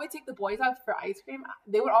when I would take the boys out for ice cream,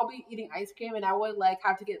 they would all be eating ice cream, and I would like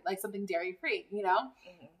have to get like something dairy free. You know,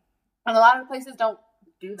 and a lot of places don't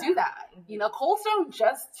do that. Mm-hmm. You know, Cold Stone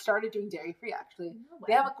just started doing dairy free. Actually,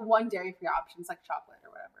 they have like one dairy free option. It's like chocolate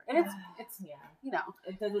or whatever, and it's you know.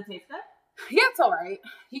 Does it taste good? Yeah, it's all right.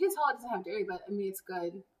 You can tell it doesn't have dairy, but I mean it's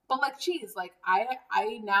good. But like cheese, like I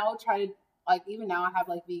now try to like even now I have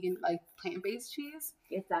like vegan like plant-based cheese.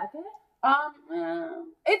 Is that good?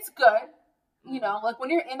 It's good. You know, like when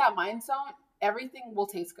you're in that mind zone, everything will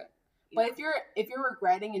taste good. Yeah. But if you're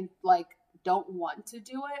regretting and like don't want to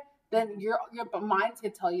do it, then your mind's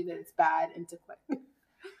gonna tell you that it's bad and to quit.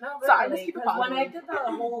 No, so I just keep it positive. When I did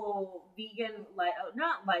the whole vegan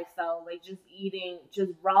not lifestyle, like just eating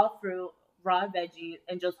just raw fruit, raw veggies,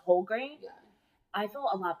 and just whole grain, I felt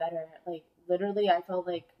a lot better. Like literally, I felt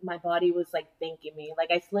like my body was like thanking me.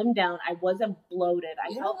 Like I slimmed down. I wasn't bloated.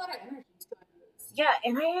 I felt a lot of energy. Yeah,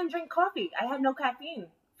 and I didn't drink coffee. I had no caffeine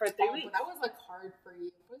for 3 weeks. But that was like hard for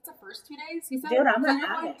you. What's the first 2 days? You said, dude, I'm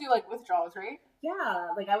not going to do like withdrawals, right? Yeah,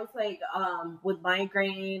 like I was like with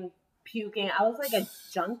migraine, puking. I was like a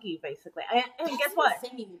junkie basically. And guess what?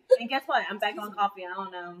 Insane. And guess what? I'm back on coffee. I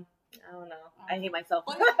don't know. I hate myself.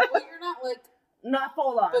 But you're not like not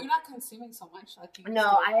full on. But you're not consuming so much like you used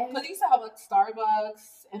to. Because you used to have like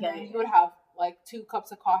Starbucks, and then you would have like 2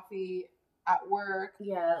 cups of coffee at work.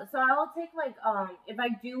 Yeah, so I'll take like if I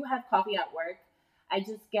do have coffee at work, I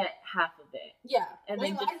just get half of it. Yeah, and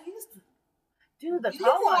then just I used to. Dude, the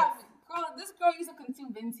tall ones. This girl I used to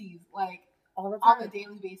consume Vincy's like all the on time. a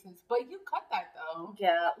daily basis. But you cut that though.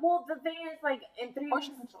 Yeah. Well, the thing is, like, in 3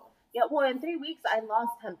 Portion weeks. control. Yeah. Well, in 3 weeks, I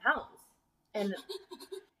lost 10 pounds,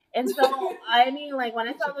 and so I mean, like, when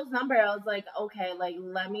I saw those numbers, I was like, okay, like,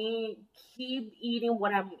 let me keep eating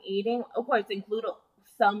what I'm eating. Of course, include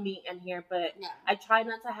some meat in here, but Yeah. I try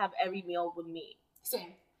not to have every meal with meat. Same.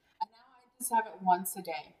 And now I just have it once a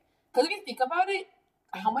day. Because if you think about it,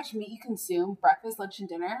 how much meat you consume, breakfast, lunch, and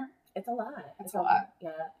dinner, it's a lot. It's a lot.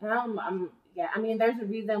 Yeah. And yeah, I mean, there's a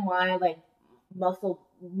reason why, like,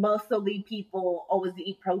 mostly people always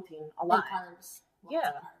eat protein a lot. And carbs. Lots Yeah.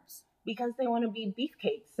 of carbs. Because they want to be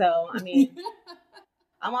beefcakes. So, I mean,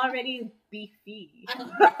 I'm already beefy. I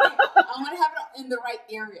want to have it in the right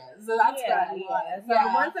areas. So that's what I want. So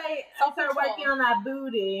once I start working on that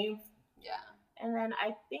booty. Yeah. And then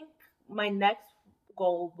I think my next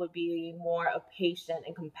goal would be more of patience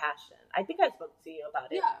and compassion. I think I spoke to you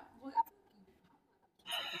about it. Yeah. Well,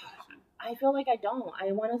 I feel like I don't.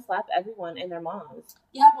 I want to slap everyone and their moms.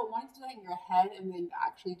 Yeah, but wanting to do that in your head and then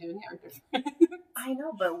actually doing it are different. I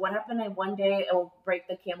know, but what happened if one day it will break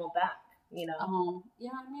the camel back, you know?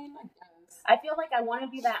 Yeah, I mean, I guess. I feel like I want to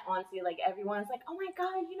be that auntie. Like, everyone's like, oh my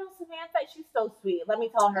God, you know, Samantha, she's so sweet. Let me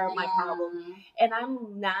tell her my problem. And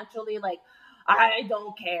I'm naturally like, I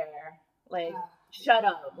don't care. Like, shut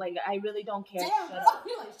up. Like, I really don't care. Damn, shut up.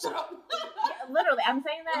 Like, shut up. Yeah, literally, I'm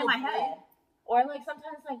saying that in my head. Or, like,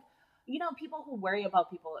 sometimes, like, you know, people who worry about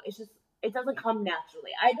people, it's just, it doesn't come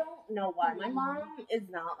naturally. I don't know why. My mom is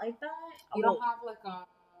not like that. You don't have, like, a,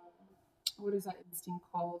 what is that instinct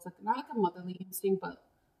called? It's like, not like a motherly instinct, but,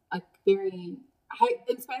 like, very,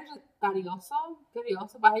 in Spanish, like, cariñoso,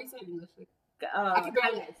 but how do you say it in English? Like,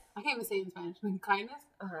 kindness. I can't even say it in Spanish. Like, kindness?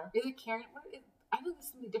 Is it caring? I think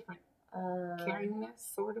it's something different.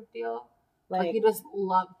 Caringness sort of deal. Like you just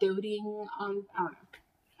love doting on, I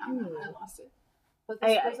don't know. I lost it. But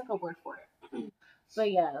there's like a word for it.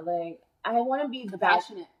 But yeah, like, I want to be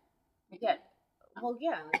compassionate. Yeah. Well,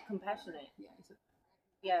 yeah, compassionate. Yeah.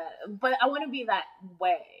 Yeah, but I want to be that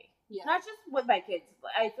way. Yeah. Not just with my kids.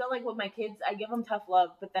 I feel like with my kids, I give them tough love,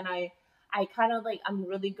 but then I kind of, like, I'm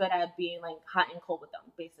really good at being, like, hot and cold with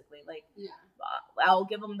them, basically. Like, I'll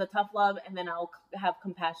give them the tough love, and then I'll have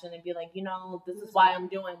compassion and be like, you know, this is why I'm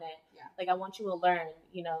doing it. Yeah. Like, I want you to learn,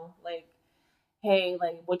 you know, like, hey,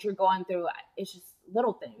 like, what you're going through, it's just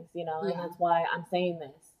little things, you know, and that's why I'm saying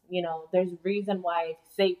this. You know, there's a reason why I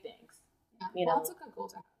say things. Yeah. You know, it's a good goal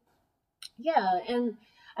to have. Yeah, and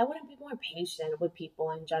I want to be more patient with people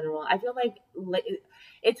in general. I feel like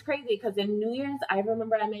it's crazy because in New Year's, I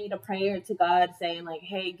remember I made a prayer to God saying, like,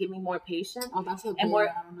 hey, give me more patience. Oh, that's a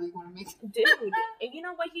prayer I don't really want to make. Dude, and you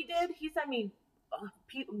know what he did? He sent me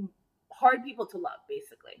hard people to love,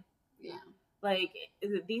 basically. Yeah. Like,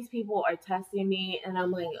 these people are testing me, and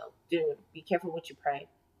I'm like, oh, dude, be careful what you pray.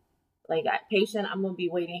 Like, patient, I'm going to be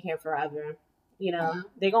waiting here forever. You know,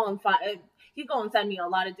 they're going to find, he's going to send me a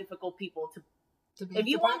lot of difficult people to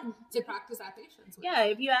practice that patience with. Yeah,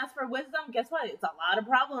 if you ask for wisdom, guess what? It's a lot of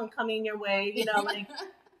problem coming your way. You know, like,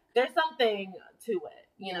 there's something to it.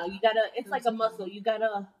 You know, you gotta, it's like a muscle. You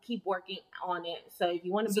gotta keep working on it. So if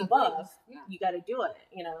you want to be buff, you gotta do it.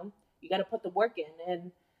 You know, you gotta put the work in.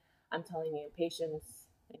 And I'm telling you, patience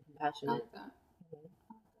and compassion. I like that.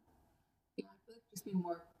 Yeah, I feel like just be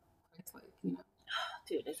more Christ-like, you know.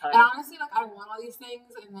 Dude, it's hard. And honestly, like, I want all these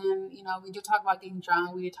things, and then, you know, we did talk about getting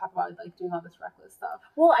drunk. We did talk about, like, doing all this reckless stuff.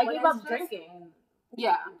 Well, I gave up drinking.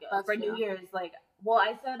 Yeah, for New Year's. Like, well,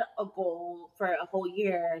 I set a goal for a whole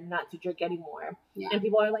year not to drink anymore. Yeah. And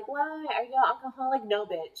people are like, why? Are you an alcoholic? No,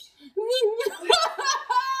 bitch.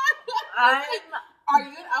 Are you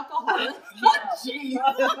an alcoholic? Jeez.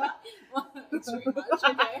 It's too much.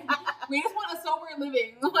 Okay. We just want a sober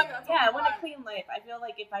living. Like, I want a clean life. I feel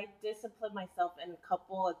like if I discipline myself in a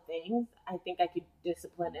couple of things, I think I could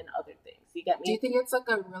discipline in other things. You get me? Do you think it's like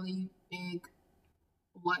a really big,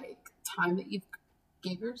 like, time that you've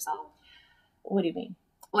gave yourself? What do you mean?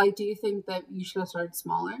 Like, do you think that you should have started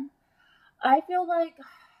smaller? I feel like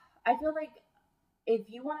if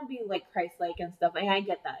you want to be, like, Christ-like and stuff, and I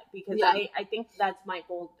get that, because I think that's my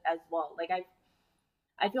goal as well. Like,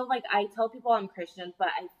 I feel like I tell people I'm Christian, but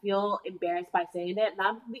I feel embarrassed by saying it,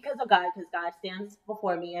 not because of God, because God stands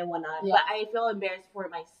before me and whatnot, but I feel embarrassed for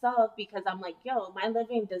myself because I'm like, yo, my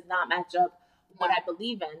living does not match up what I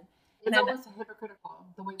believe in. It's almost hypocritical,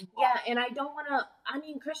 the way you walk. Yeah, and I don't want to, I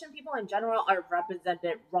mean, Christian people in general are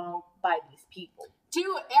represented wrong by these people. Dude,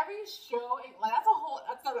 every show, like, that's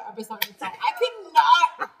another episode in itself. I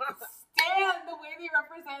cannot stand the way they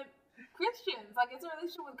represent Christians. Like, it's a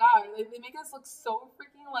relationship with God. Like, they make us look so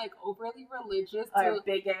freaking, like, overly religious. Or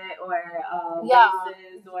bigot, or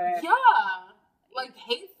racist, or... Yeah. like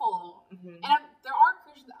hateful. Mm-hmm. And there are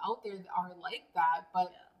Christians out there that are like that,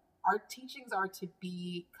 but our teachings are to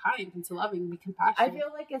be kind and to loving, be compassionate. I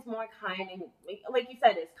feel like it's more kind and, like you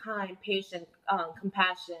said, it's kind, patient,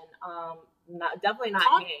 compassion. Definitely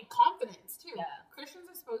not hate. Confidence too. Yeah. Christians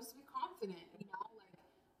are supposed to be confident. You know, like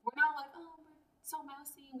we're not like, oh, we're so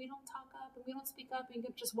mousy and we don't talk up and we don't speak up and you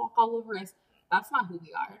can just walk all over us. That's not who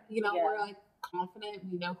we are. You know, we're like confident.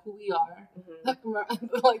 We know who we are. Mm-hmm.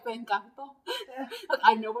 Like the Encanto. Like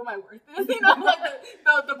I know where my worth is. You know, like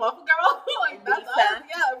the Buffalo girl. Like that's us.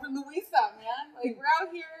 Yeah, we're Luisa, man. Like we're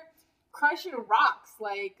out here crushing rocks.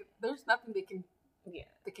 Like there's nothing that can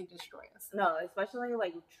destroy us. No, especially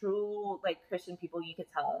like true like Christian people, you could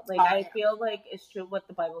tell. Like I feel like it's true what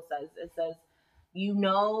the Bible says. It says, "You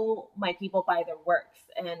know my people by their works,"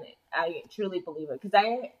 and I truly believe it because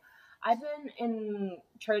I've been in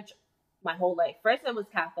church my whole life. First it was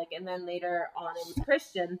Catholic, and then later on it was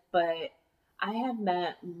Christian. But I have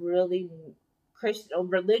met really Christian,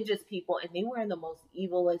 religious people, and they were the most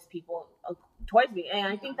evilest people towards me. And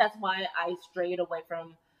I think that's why I strayed away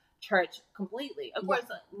from church completely. Of course,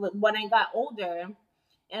 when I got older,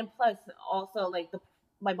 and plus also like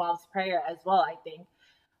my mom's prayer as well, I think.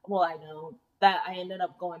 Well, I know that I ended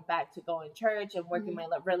up going back to going to church and working my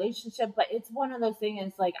relationship, but it's one of those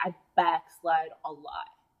things. Like I backslide a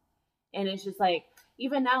lot, and it's just like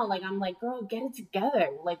even now, like I'm like, girl, get it together.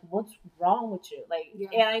 Like, what's wrong with you? Like,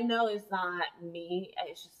 and I know it's not me.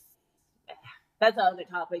 It's just that's another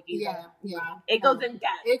topic. Yeah. It goes in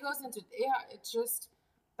depth. It goes into It's just.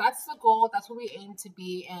 That's the goal. That's what we aim to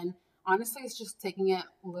be. And honestly, it's just taking it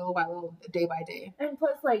little by little, day by day. And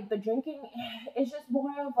plus, like, the drinking, it's just more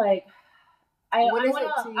of, like, I just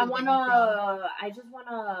want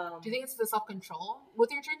to... Do you think it's the self-control with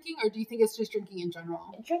your drinking, or do you think it's just drinking in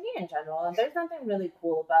general? Drinking in general. There's nothing really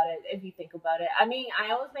cool about it, if you think about it. I mean,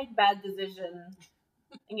 I always make bad decisions.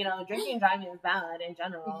 You know, drinking and driving is bad in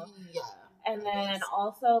general. Yeah. And then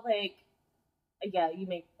also, like... Yeah, you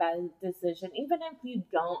make bad decisions. Even if you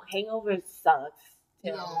don't, hangovers sucks too.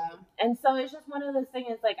 Yeah. And so it's just one of those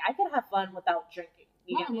things. Like I could have fun without drinking.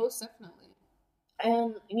 Most definitely.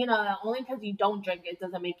 And you know, only because you don't drink, it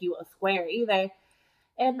doesn't make you a square either.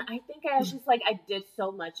 And I think I was just like I did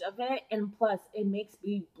so much of it, and plus it makes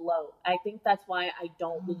me bloat. I think that's why I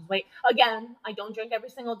don't lose weight. Again, I don't drink every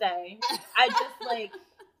single day. I just like.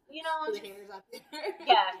 You know, the haters out there.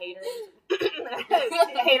 Yeah, haters.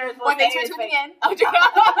 Haters will say it's fake.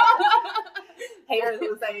 Haters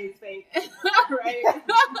will say it's fake. Right?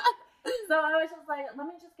 So I was just like, let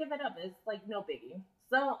me just give it up. It's like no biggie.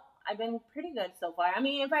 So I've been pretty good so far. I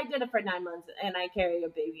mean, if I did it for 9 months and I carry a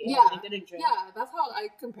baby and I didn't drink. Yeah, that's how I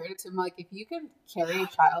compared it to him. Like, if you can carry a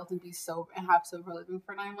child and be sober and have sober living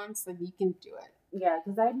for 9 months, then you can do it. Yeah,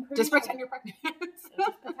 because I'm pretty just pretend you're pregnant. Just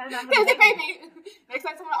pretend I'm a baby. Next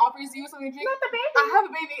time someone offers you something to drink, not the baby. I have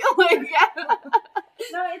a baby. Like, yeah.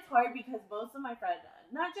 No, it's hard because most of my friends,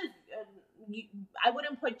 not just I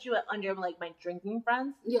wouldn't put you under like my drinking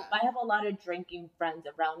friends. Yeah, but I have a lot of drinking friends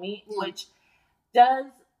around me, which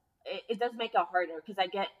does make it harder because I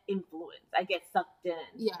get influenced. I get sucked in.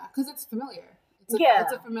 Yeah, because it's familiar.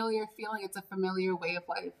 It's a familiar feeling. It's a familiar way of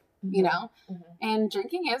life. Mm-hmm. You know, and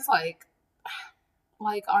drinking is like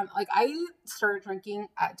I started drinking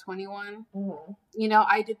at 21. Mm-hmm. You know,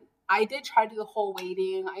 I did try to do the whole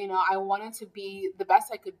waiting. You know, I wanted to be the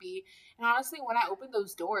best I could be. And honestly, when I opened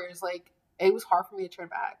those doors, like, it was hard for me to turn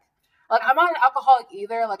back. Like, I'm not an alcoholic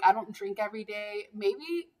either. Like, I don't drink every day.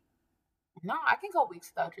 No, I can go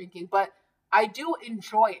weeks without drinking. But I do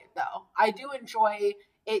enjoy it, though. I do enjoy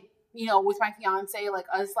it, you know, with my fiance, like,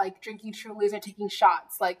 us, like, drinking Trulies or taking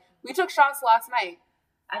shots. Like, we took shots last night.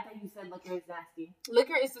 I thought you said liquor is nasty.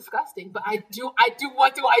 Liquor is disgusting, but I do it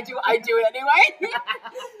anyway.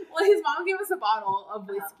 Well, his mom gave us a bottle of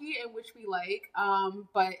whiskey, in which we like,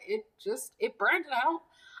 but it burned, and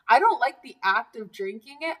I don't like the act of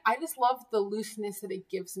drinking it. I just love the looseness that it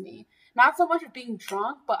gives me. Not so much of being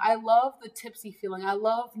drunk, but I love the tipsy feeling. I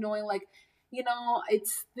love knowing, like, you know,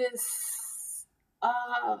 it's this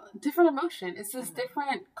different emotion. It's this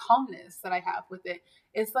different calmness that I have with it.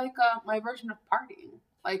 It's like my version of partying.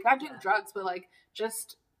 Like, not doing drugs, but, like,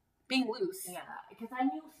 just being loose. Yeah, because I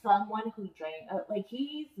knew someone who drank. Like,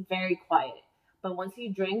 he's very quiet. But once he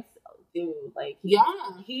drinks, dude, like, he's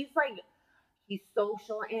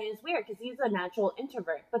social. And it's weird because he's a natural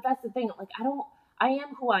introvert. But that's the thing. Like, I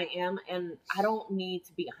am who I am, and I don't need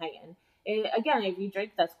to be hiding. And again, if you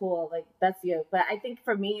drink, that's cool. Like, that's you. But I think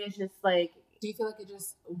for me, it's just, like... Do you feel like it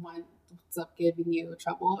just winds up giving you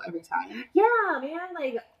trouble every time? Yeah, man.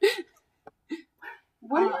 Like...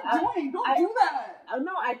 What are you doing? Don't do that. Oh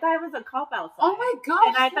no, I thought it was a cop outside. Oh my gosh!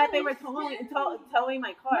 And I thought they were towing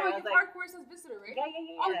my car. No, I was like, park where it says visitor, right? Yeah.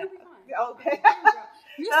 Oh, you'll be fine. Okay.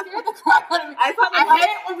 You scared the crap out of me. I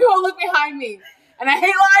hate when people look behind me, and I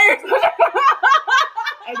hate liars.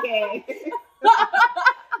 Okay.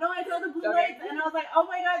 No, I saw the blue lights, and I was like, oh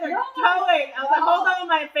my god, they're towing. I was like, hold on,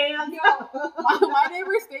 my fans. My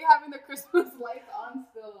neighbors stay having the Christmas lights on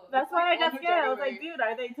still. That's why I got scared. I was like, dude,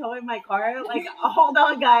 are they towing my car? Like, hold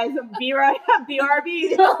on, guys.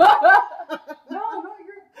 BRB. No, you're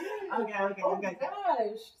good. Okay. Oh my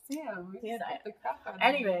gosh. Damn. The crap out of me.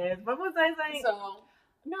 Anyways, what was I saying? So,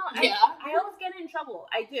 no, yeah. I always get in trouble.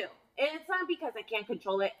 I do. And it's not because I can't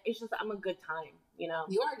control it. It's just I'm a good time, you know?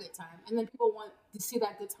 You are a good time. And then people want to see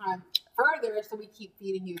that good time further, so we keep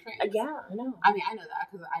feeding you drinks. Yeah, I know. I mean, I know that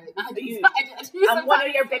because I'm one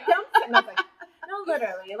of your victims? And I was like, no,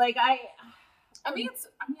 literally. Like, I enjoy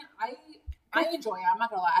it. I'm not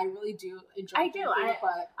gonna lie. I really do enjoy it.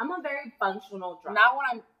 But I'm a very functional drunk. Not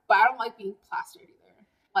when but I don't like being plastered either.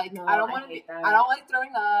 Like, no, I don't want to be, I don't like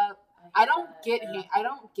throwing up. I don't get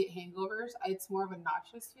hangovers. It's more of a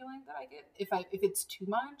nauseous feeling that I get if it's too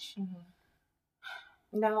much. Mm-hmm.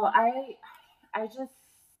 No,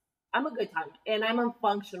 I'm a good time, and I'm a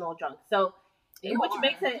functional drunk. So, which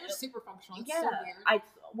makes it you're super functional. It's so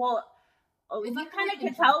weird. You kind of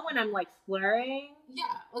can tell when I'm like slurring.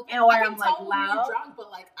 Yeah, like, or I'm like loud. Drunk,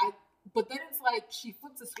 but then it's like she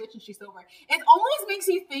flips a switch and she's sober. It almost makes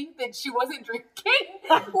you think that she wasn't drinking.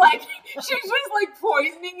 Like, she's just like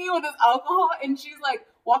poisoning you with this alcohol, and she's like,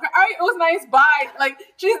 walking, all right, it was nice, bye. Like,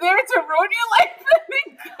 she's there to ruin your life and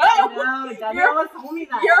then go. I know, Danielle told me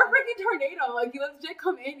that. You're a freaking tornado. Like, you legit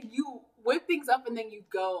come in, you whip things up, and then you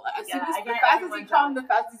go. As soon as the fast as you come, the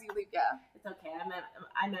fastest you leave. Yeah. It's okay. I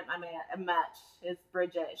met a match. It's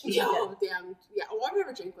Bridget. Oh, damn. Yeah. Well, I've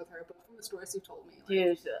never drank with her, but from the stories you told me. Like,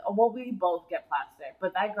 dude, well, we both get plastic,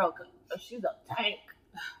 but that girl, she's a tank.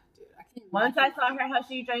 Dude, I can't. Once I saw her how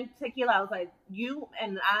she drank tequila, I was like, you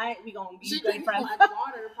and we gonna be good friends. She drank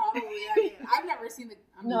water, probably. I mean, I've never seen the.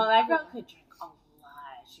 No, that girl could drink a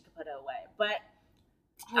lot. She could put it away, but.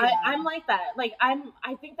 I'm like that. Like, I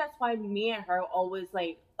think that's why me and her always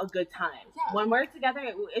like a good time. Yeah. When we're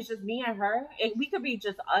together, it's just me and her. We could be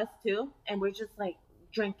just us two, and we're just like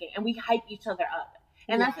drinking, and we hype each other up.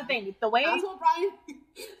 And that's the thing. The way that's what Brian.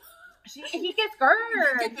 He gets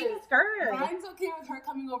scared. He gets scared. Brian's okay with her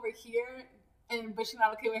coming over here, but she's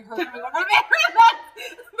not okay with her coming over there.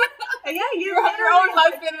 Yeah, your own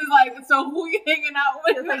husband is like, so who you hanging out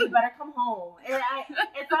with? It's like, you better come home. And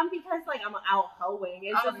it's not because like I'm out hoeing.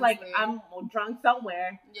 It's honestly. Just like I'm drunk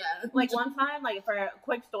somewhere. Yeah. Like one time, like for a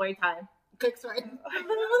quick story time. Quick story. It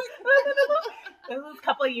was a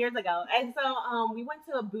couple of years ago, and so we went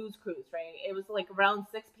to a booze cruise. Right, it was like around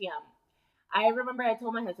 6 p.m. I remember I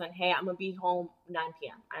told my husband, "Hey, I'm gonna be home 9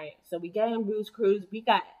 p.m." All right, so we get in booze cruise. We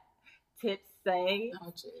got tips.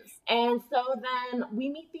 And so then we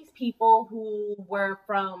meet these people who were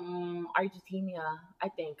from Argentina, I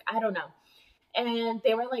think. I don't know. And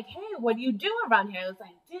they were like, hey, what do you do around here? I was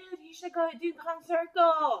like, dude, you should go do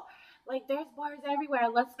Concircle. Like, there's bars everywhere.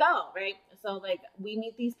 Let's go, right? So, like, we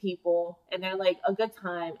meet these people, and they're, like, a good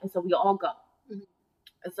time. And so we all go. Mm-hmm.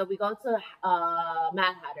 And so we go to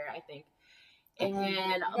Mad Hatter, I think.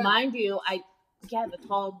 And mind you, the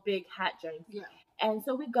tall, big hat drink. Yeah. And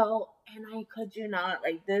so we go, and I could you not,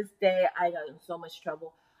 like this day, I got in so much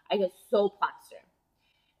trouble. I get so plastered.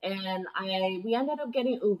 And we ended up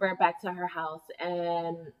getting Uber back to her house,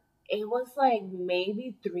 and it was like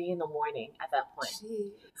maybe 3 a.m. at that point.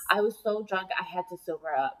 Jeez. I was so drunk, I had to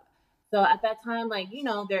sober up. So at that time, like, you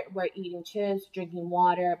know, we're eating chips, drinking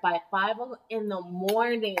water. By 5 a.m.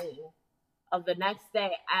 of the next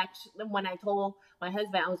day, actually, when I told my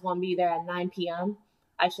husband I was going to be there at 9 p.m.,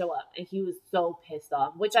 I show up, and he was so pissed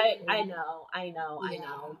off, which I know.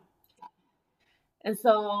 And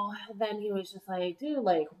so then he was just like, dude,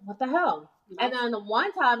 like, what the hell? And then the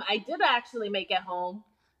one time I did actually make it home.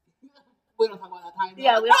 We don't talk about that time.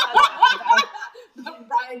 Yeah, we don't talk about that time.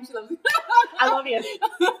 Brian, she loves you. I love you.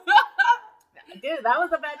 Dude, that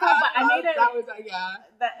was a bad time, but I made it. That was,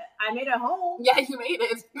 I made it home. Yeah, you made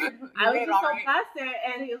it. I was just so plastered,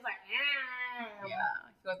 and he was like, yeah,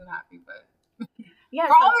 he wasn't happy, but. Yeah,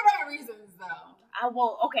 for all the right reasons, though.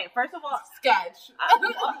 Well, okay, first of all... Sketch.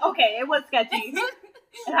 Okay, it was sketchy.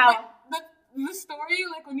 How? The story,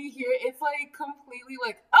 like, when you hear it, it's, like, completely,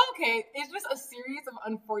 like, okay, it's just a series of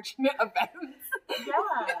unfortunate events.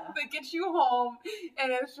 Yeah. That get you home,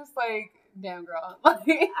 and it's just, like, damn, girl.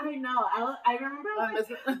 I know. I remember, like,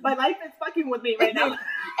 my life is fucking with me right now.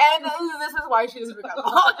 And this is why she doesn't drink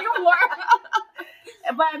alcohol anymore.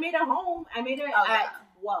 But I made it home. I made it at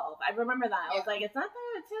 12. I remember that. I was like, it's not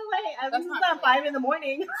that too late. At least it's not 5 in the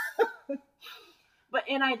morning.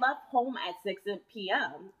 And I left home at 6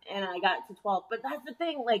 p.m. and I got to 12. But that's the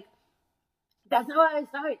thing, like, that's how it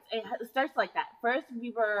starts. It starts like that. First,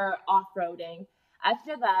 we were off-roading.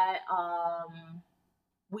 After that,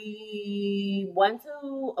 we went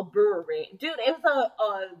to a brewery. Dude, it was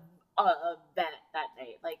a event that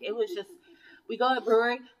day. Like, it was just, we go to a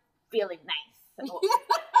brewery feeling nice.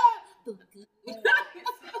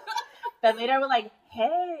 Then later we're like,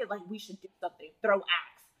 hey, like, we should do something. Throw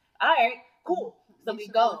axe. All right, cool. So we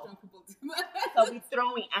go. So we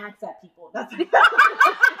throwing axe at people. That's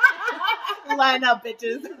line up,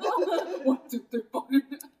 bitches. 1, 2, 3, 4.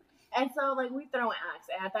 And so, like, we throw an axe.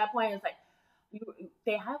 And at that point, it's like,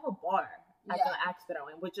 they have a bar at the axe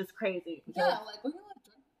throwing, which is crazy. Yeah, like, when you like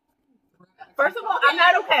drink. First of all, I'm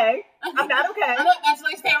not okay. I'm not okay. I know, that's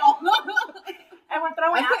like stable. And we're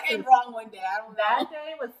throwing axes. I could end wrong one day. I don't know. That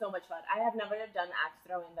day was so much fun. I have never done axe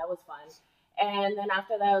throwing. That was fun. And then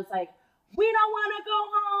after that, I was like, we don't want to go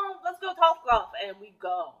home. Let's go golf. And we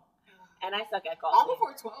go. And I suck at golf. All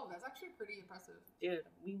before 12. That's actually pretty impressive. Dude,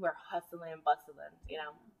 we were hustling and bustling, you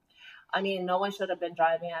know. I mean, no one should have been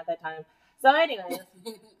driving at that time. So anyways.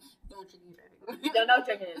 No drinking and driving. No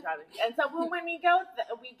drinking and driving. And so when we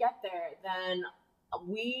get there, then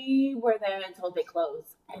we were there until they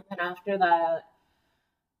closed. And then after that,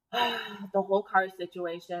 the whole car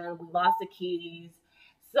situation, we lost the keys.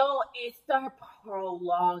 So it started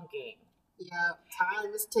prolonging. Yeah,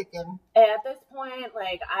 time is ticking. And at this point,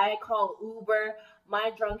 like, I call Uber. My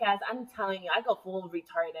drunk ass, I'm telling you, I go full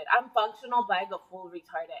retarded. I'm functional, but I go full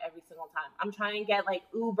retarded every single time. I'm trying to get, like,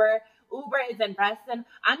 Uber. Uber is in Preston.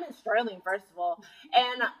 I'm in Sterling, first of all.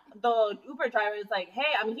 And the Uber driver is like,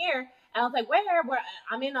 hey, I'm here. And I was like, where?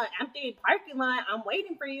 I'm in an empty parking lot. I'm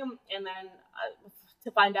waiting for you. And then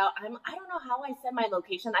to find out, I don't know how I set my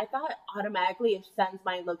location. I thought automatically it sends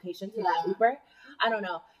my location to that Uber. I don't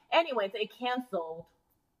know. Anyways, it canceled.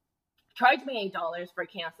 Charged me $8 for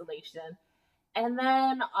cancellation. And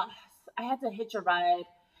then I had to hitch a ride.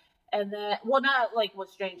 And then, well, not like with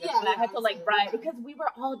strangers, but I had to like ride because we were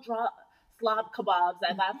all slob kebabs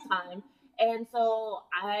at that time. And so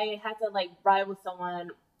I had to like ride with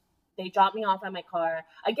someone. They dropped me off at my car.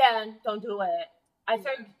 Again, don't do it. I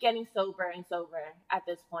started getting sober at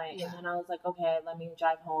this point. Yeah. And then I was like, okay, let me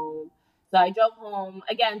drive home. So I drove home.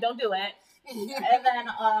 Again, don't do it. And then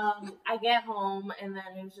I get home, and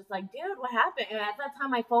then it was just like, dude, what happened? And at that time,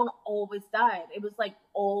 my phone always died. It was like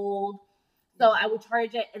old. So I would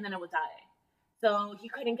charge it, and then it would die. So he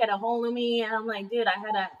couldn't get a hold of me. And I'm like, dude, I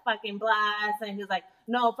had a fucking blast. And he was like,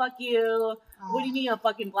 no, fuck you. What do you mean a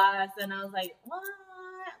fucking blast? And I was like, what?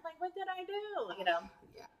 Like, what did I do? You know?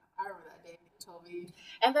 Yeah, I remember that day you told me.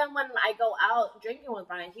 And then when I go out drinking with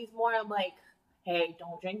Brian, he's more of like, hey,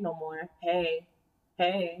 don't drink no more. Hey,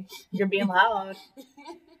 you're being loud.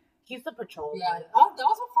 He's the patrol. Yeah, that was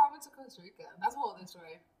before I went to Costa Rica. That's a whole other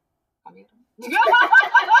story. I mean, it's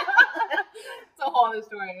a whole other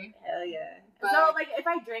story. Hell yeah. But, so, like, if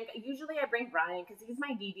I drink, usually I bring Brian because he's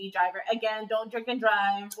my DD driver. Again, don't drink and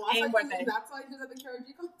drive. Well, ain't worth it. That's why he was at the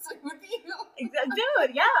KRG concert with you.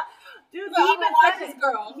 Dude, yeah. Dude, so he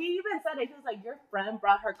even said it. He was like, your friend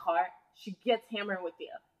brought her car. She gets hammered with you.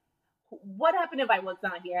 What happened if I was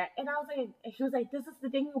not here? And I was like, he was like, this is the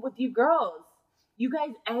thing with you girls. You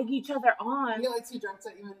guys egg each other on. You're like too drunk to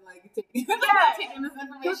even like taking this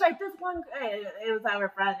information. He was like, this one, it was our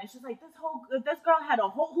friend, and she's like, this girl had a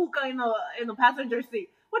whole hookah in the passenger seat.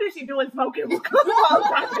 What is she doing smoking? That's a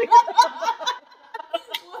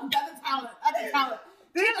talent.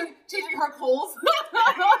 Changing her clothes.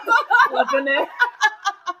 Flipping it.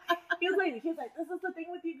 He was like, this is the thing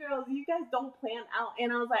with you girls. You guys don't plan out.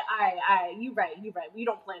 And I was like, all right, you right. We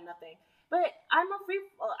don't plan nothing. But I'm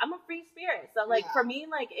a free spirit. So like for me,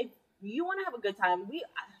 like if you want to have a good time, we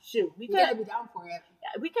gotta be down for it.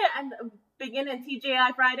 Yeah, we could begin in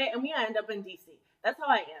TGI Friday and we end up in DC. That's how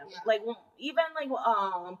I am. Yeah. Like even like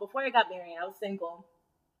before I got married, I was single.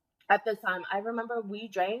 At this time, I remember we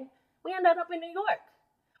drank. We ended up in New York.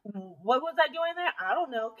 What was I doing there? I don't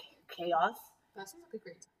know. Chaos. That sounds like a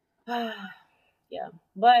great time. Yeah,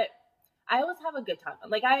 but I always have a good time.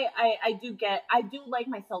 Like I do like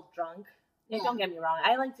myself drunk. Yeah. Don't get me wrong.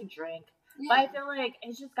 I like to drink, but I feel like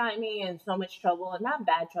it's just gotten me in so much trouble, and not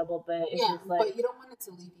bad trouble, but it's just like. But you don't want it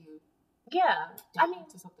to leave you. Yeah, I mean,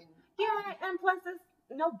 to something. Yeah, and plus it's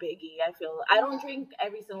no biggie. I feel I don't drink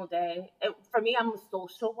every single day. For me, I'm a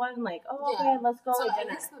social one. Like, okay, let's go to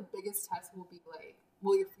dinner. I guess the biggest test will be like,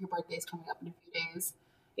 your birthday's coming up in a few days.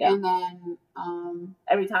 Yeah. And then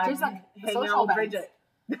every time just like hang out with Bridget.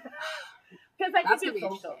 Because I That's think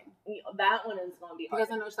gonna it's be social. interesting. That one is going to be hard.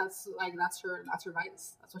 Because I know that's her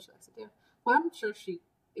vice. That's what she likes to do. Well, I'm sure if she's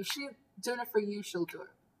doing it for you, she'll do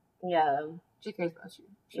it. Yeah. She cares about you.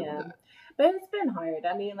 She'll do it. But it's been hard.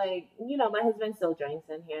 I mean, like, my husband still drinks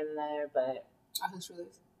in here and there, but I think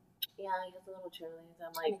Shirley's. Yeah, he gets a little Shirley's.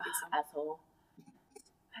 I'm like, asshole.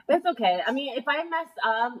 But it's okay. I mean, if I messed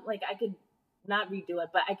up, like, I could not redo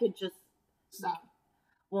it, but I could just stop.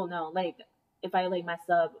 Well, no, like, if I like mess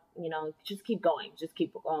up, just keep going. Just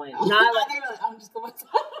keep going. Not like I'm just going to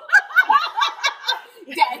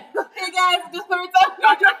dead. Hey guys, just put it down.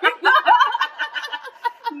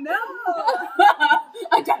 No.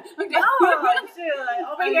 I'm dead. No, shoot, like,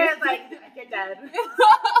 over here it's like, you're dead.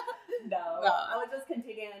 No. I would just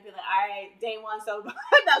continue and be like, all right, day one, so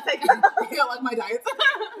that's like, you don't like my diet.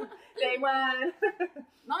 Day one.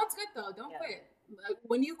 No, it's good though. Don't quit. Like,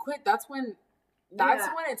 when you quit, that's when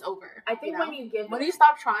it's over. I think when you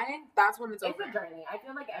stop trying, that's when it's over. It's a journey. I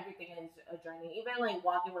feel like everything is a journey. Even like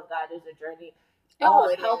walking with God is a journey.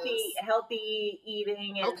 Healthy eating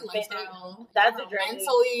and healthy lifestyle. That's a journey.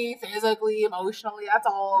 Mentally, physically, emotionally, that's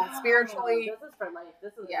all. Spiritually. This is for life.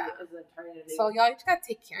 This is eternity. So y'all, you just gotta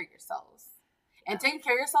take care of yourselves. And taking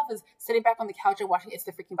care of yourself is sitting back on the couch and watching It's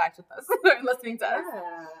the Freaking Vibes with us, listening to us.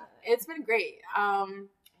 It's been great.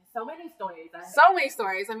 So many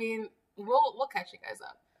stories. I mean, we'll catch you guys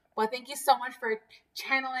up. But thank you so much for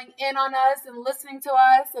channeling in on us and listening to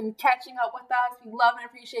us and catching up with us. We love and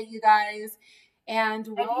appreciate you guys. And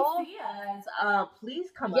if you see us, please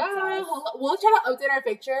come up to us. We'll try to update our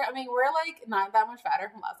picture. I mean, we're like not that much fatter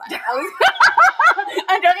from last time.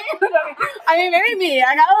 I'm joking. I mean, maybe me.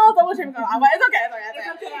 I got a little double chin going on, but it's okay.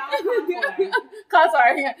 It's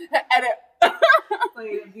sorry. Edit.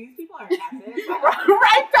 Like, these people are active.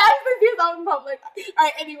 Right past the views out in public. All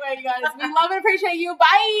right, anyway, you guys, we love and appreciate you.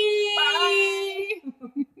 Bye.